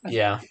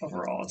 Yeah.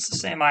 Overall, it's the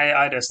same.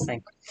 I just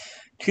think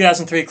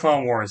 2003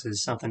 Clone Wars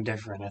is something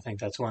different. I think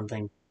that's one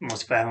thing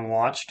most people haven't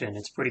watched, and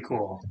it's pretty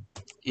cool.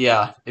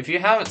 Yeah, if you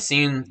haven't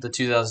seen the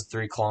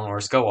 2003 Clone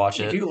Wars, go watch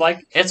it.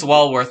 It's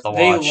well worth the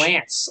watch. They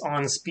lance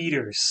on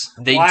speeders.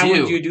 Why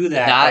would you do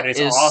that? It's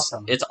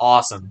awesome. It's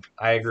awesome.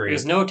 I agree.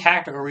 There's no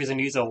tactical reason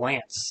to use a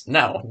lance.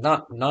 No,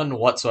 none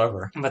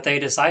whatsoever. But they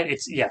decide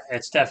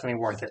it's definitely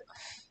worth it.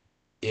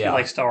 Yeah. If you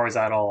like Star Wars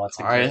at all, it's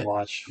a good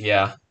watch.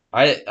 Yeah.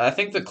 I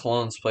think the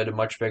clones played a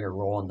much bigger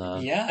role in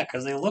that. Yeah,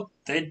 because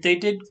they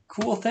did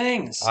cool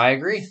things. I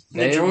agree.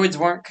 The droids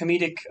weren't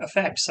comedic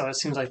effects, so it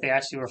seems like they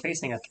actually were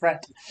facing a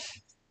threat.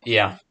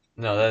 Yeah,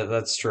 no,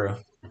 that's true.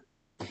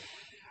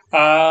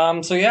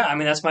 So yeah, I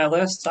mean that's my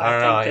list. I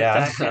don't know.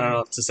 I don't know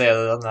what to say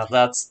other than that.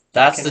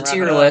 That's the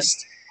tier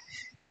list.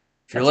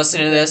 If you're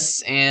listening to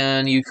this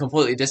and you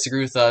completely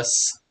disagree with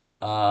us,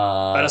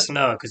 let us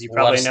know because you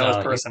probably know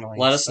us personally.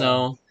 Let us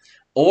know,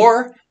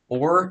 or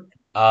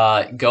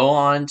go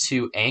on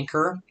to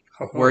Anchor,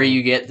 where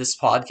you get this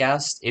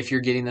podcast, if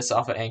you're getting this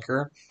off at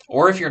Anchor.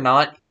 Or if you're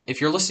not,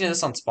 if you're listening to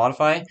this on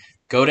Spotify,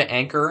 go to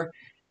Anchor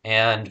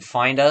and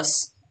find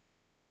us.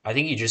 I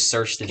think you just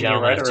search The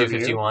Gentleman of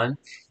 251.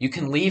 You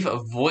can leave a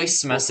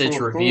voice message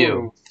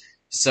review.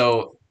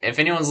 So if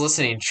anyone's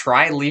listening,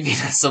 try leaving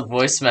us a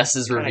voice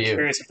message review. I'm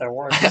curious if that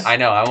works. I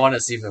know. I want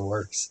to see if it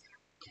works.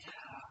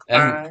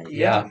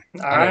 Yeah.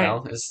 I don't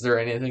know. Is there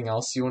anything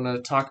else you want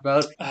to talk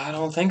about? I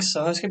don't think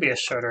so. It's gonna be a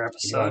shorter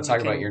episode. You want to talk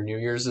about your New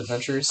Year's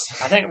adventures?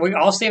 I think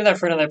I'll save that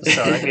for another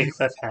episode. I'll be a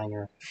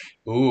cliffhanger.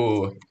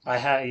 Ooh. A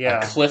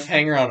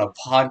cliffhanger on a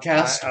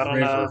podcast? I don't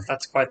know if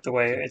that's quite the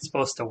way it's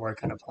supposed to work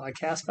on a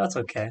podcast, but that's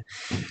okay.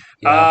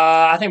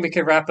 Yeah. I think we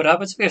could wrap it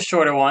up. It's gonna be a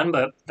shorter one,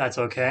 but that's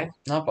okay.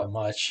 Not by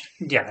much.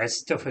 Yeah, it's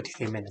still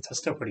 53 minutes. That's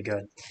still pretty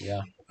good.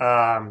 Yeah.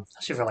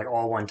 Especially for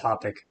all one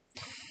topic.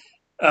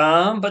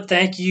 But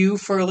thank you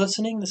for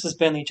listening. This has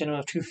been the Gentleman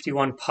of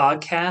 251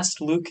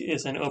 podcast. Luke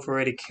is an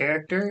overrated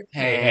character.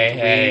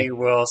 Hey. We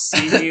will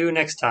see you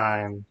next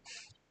time.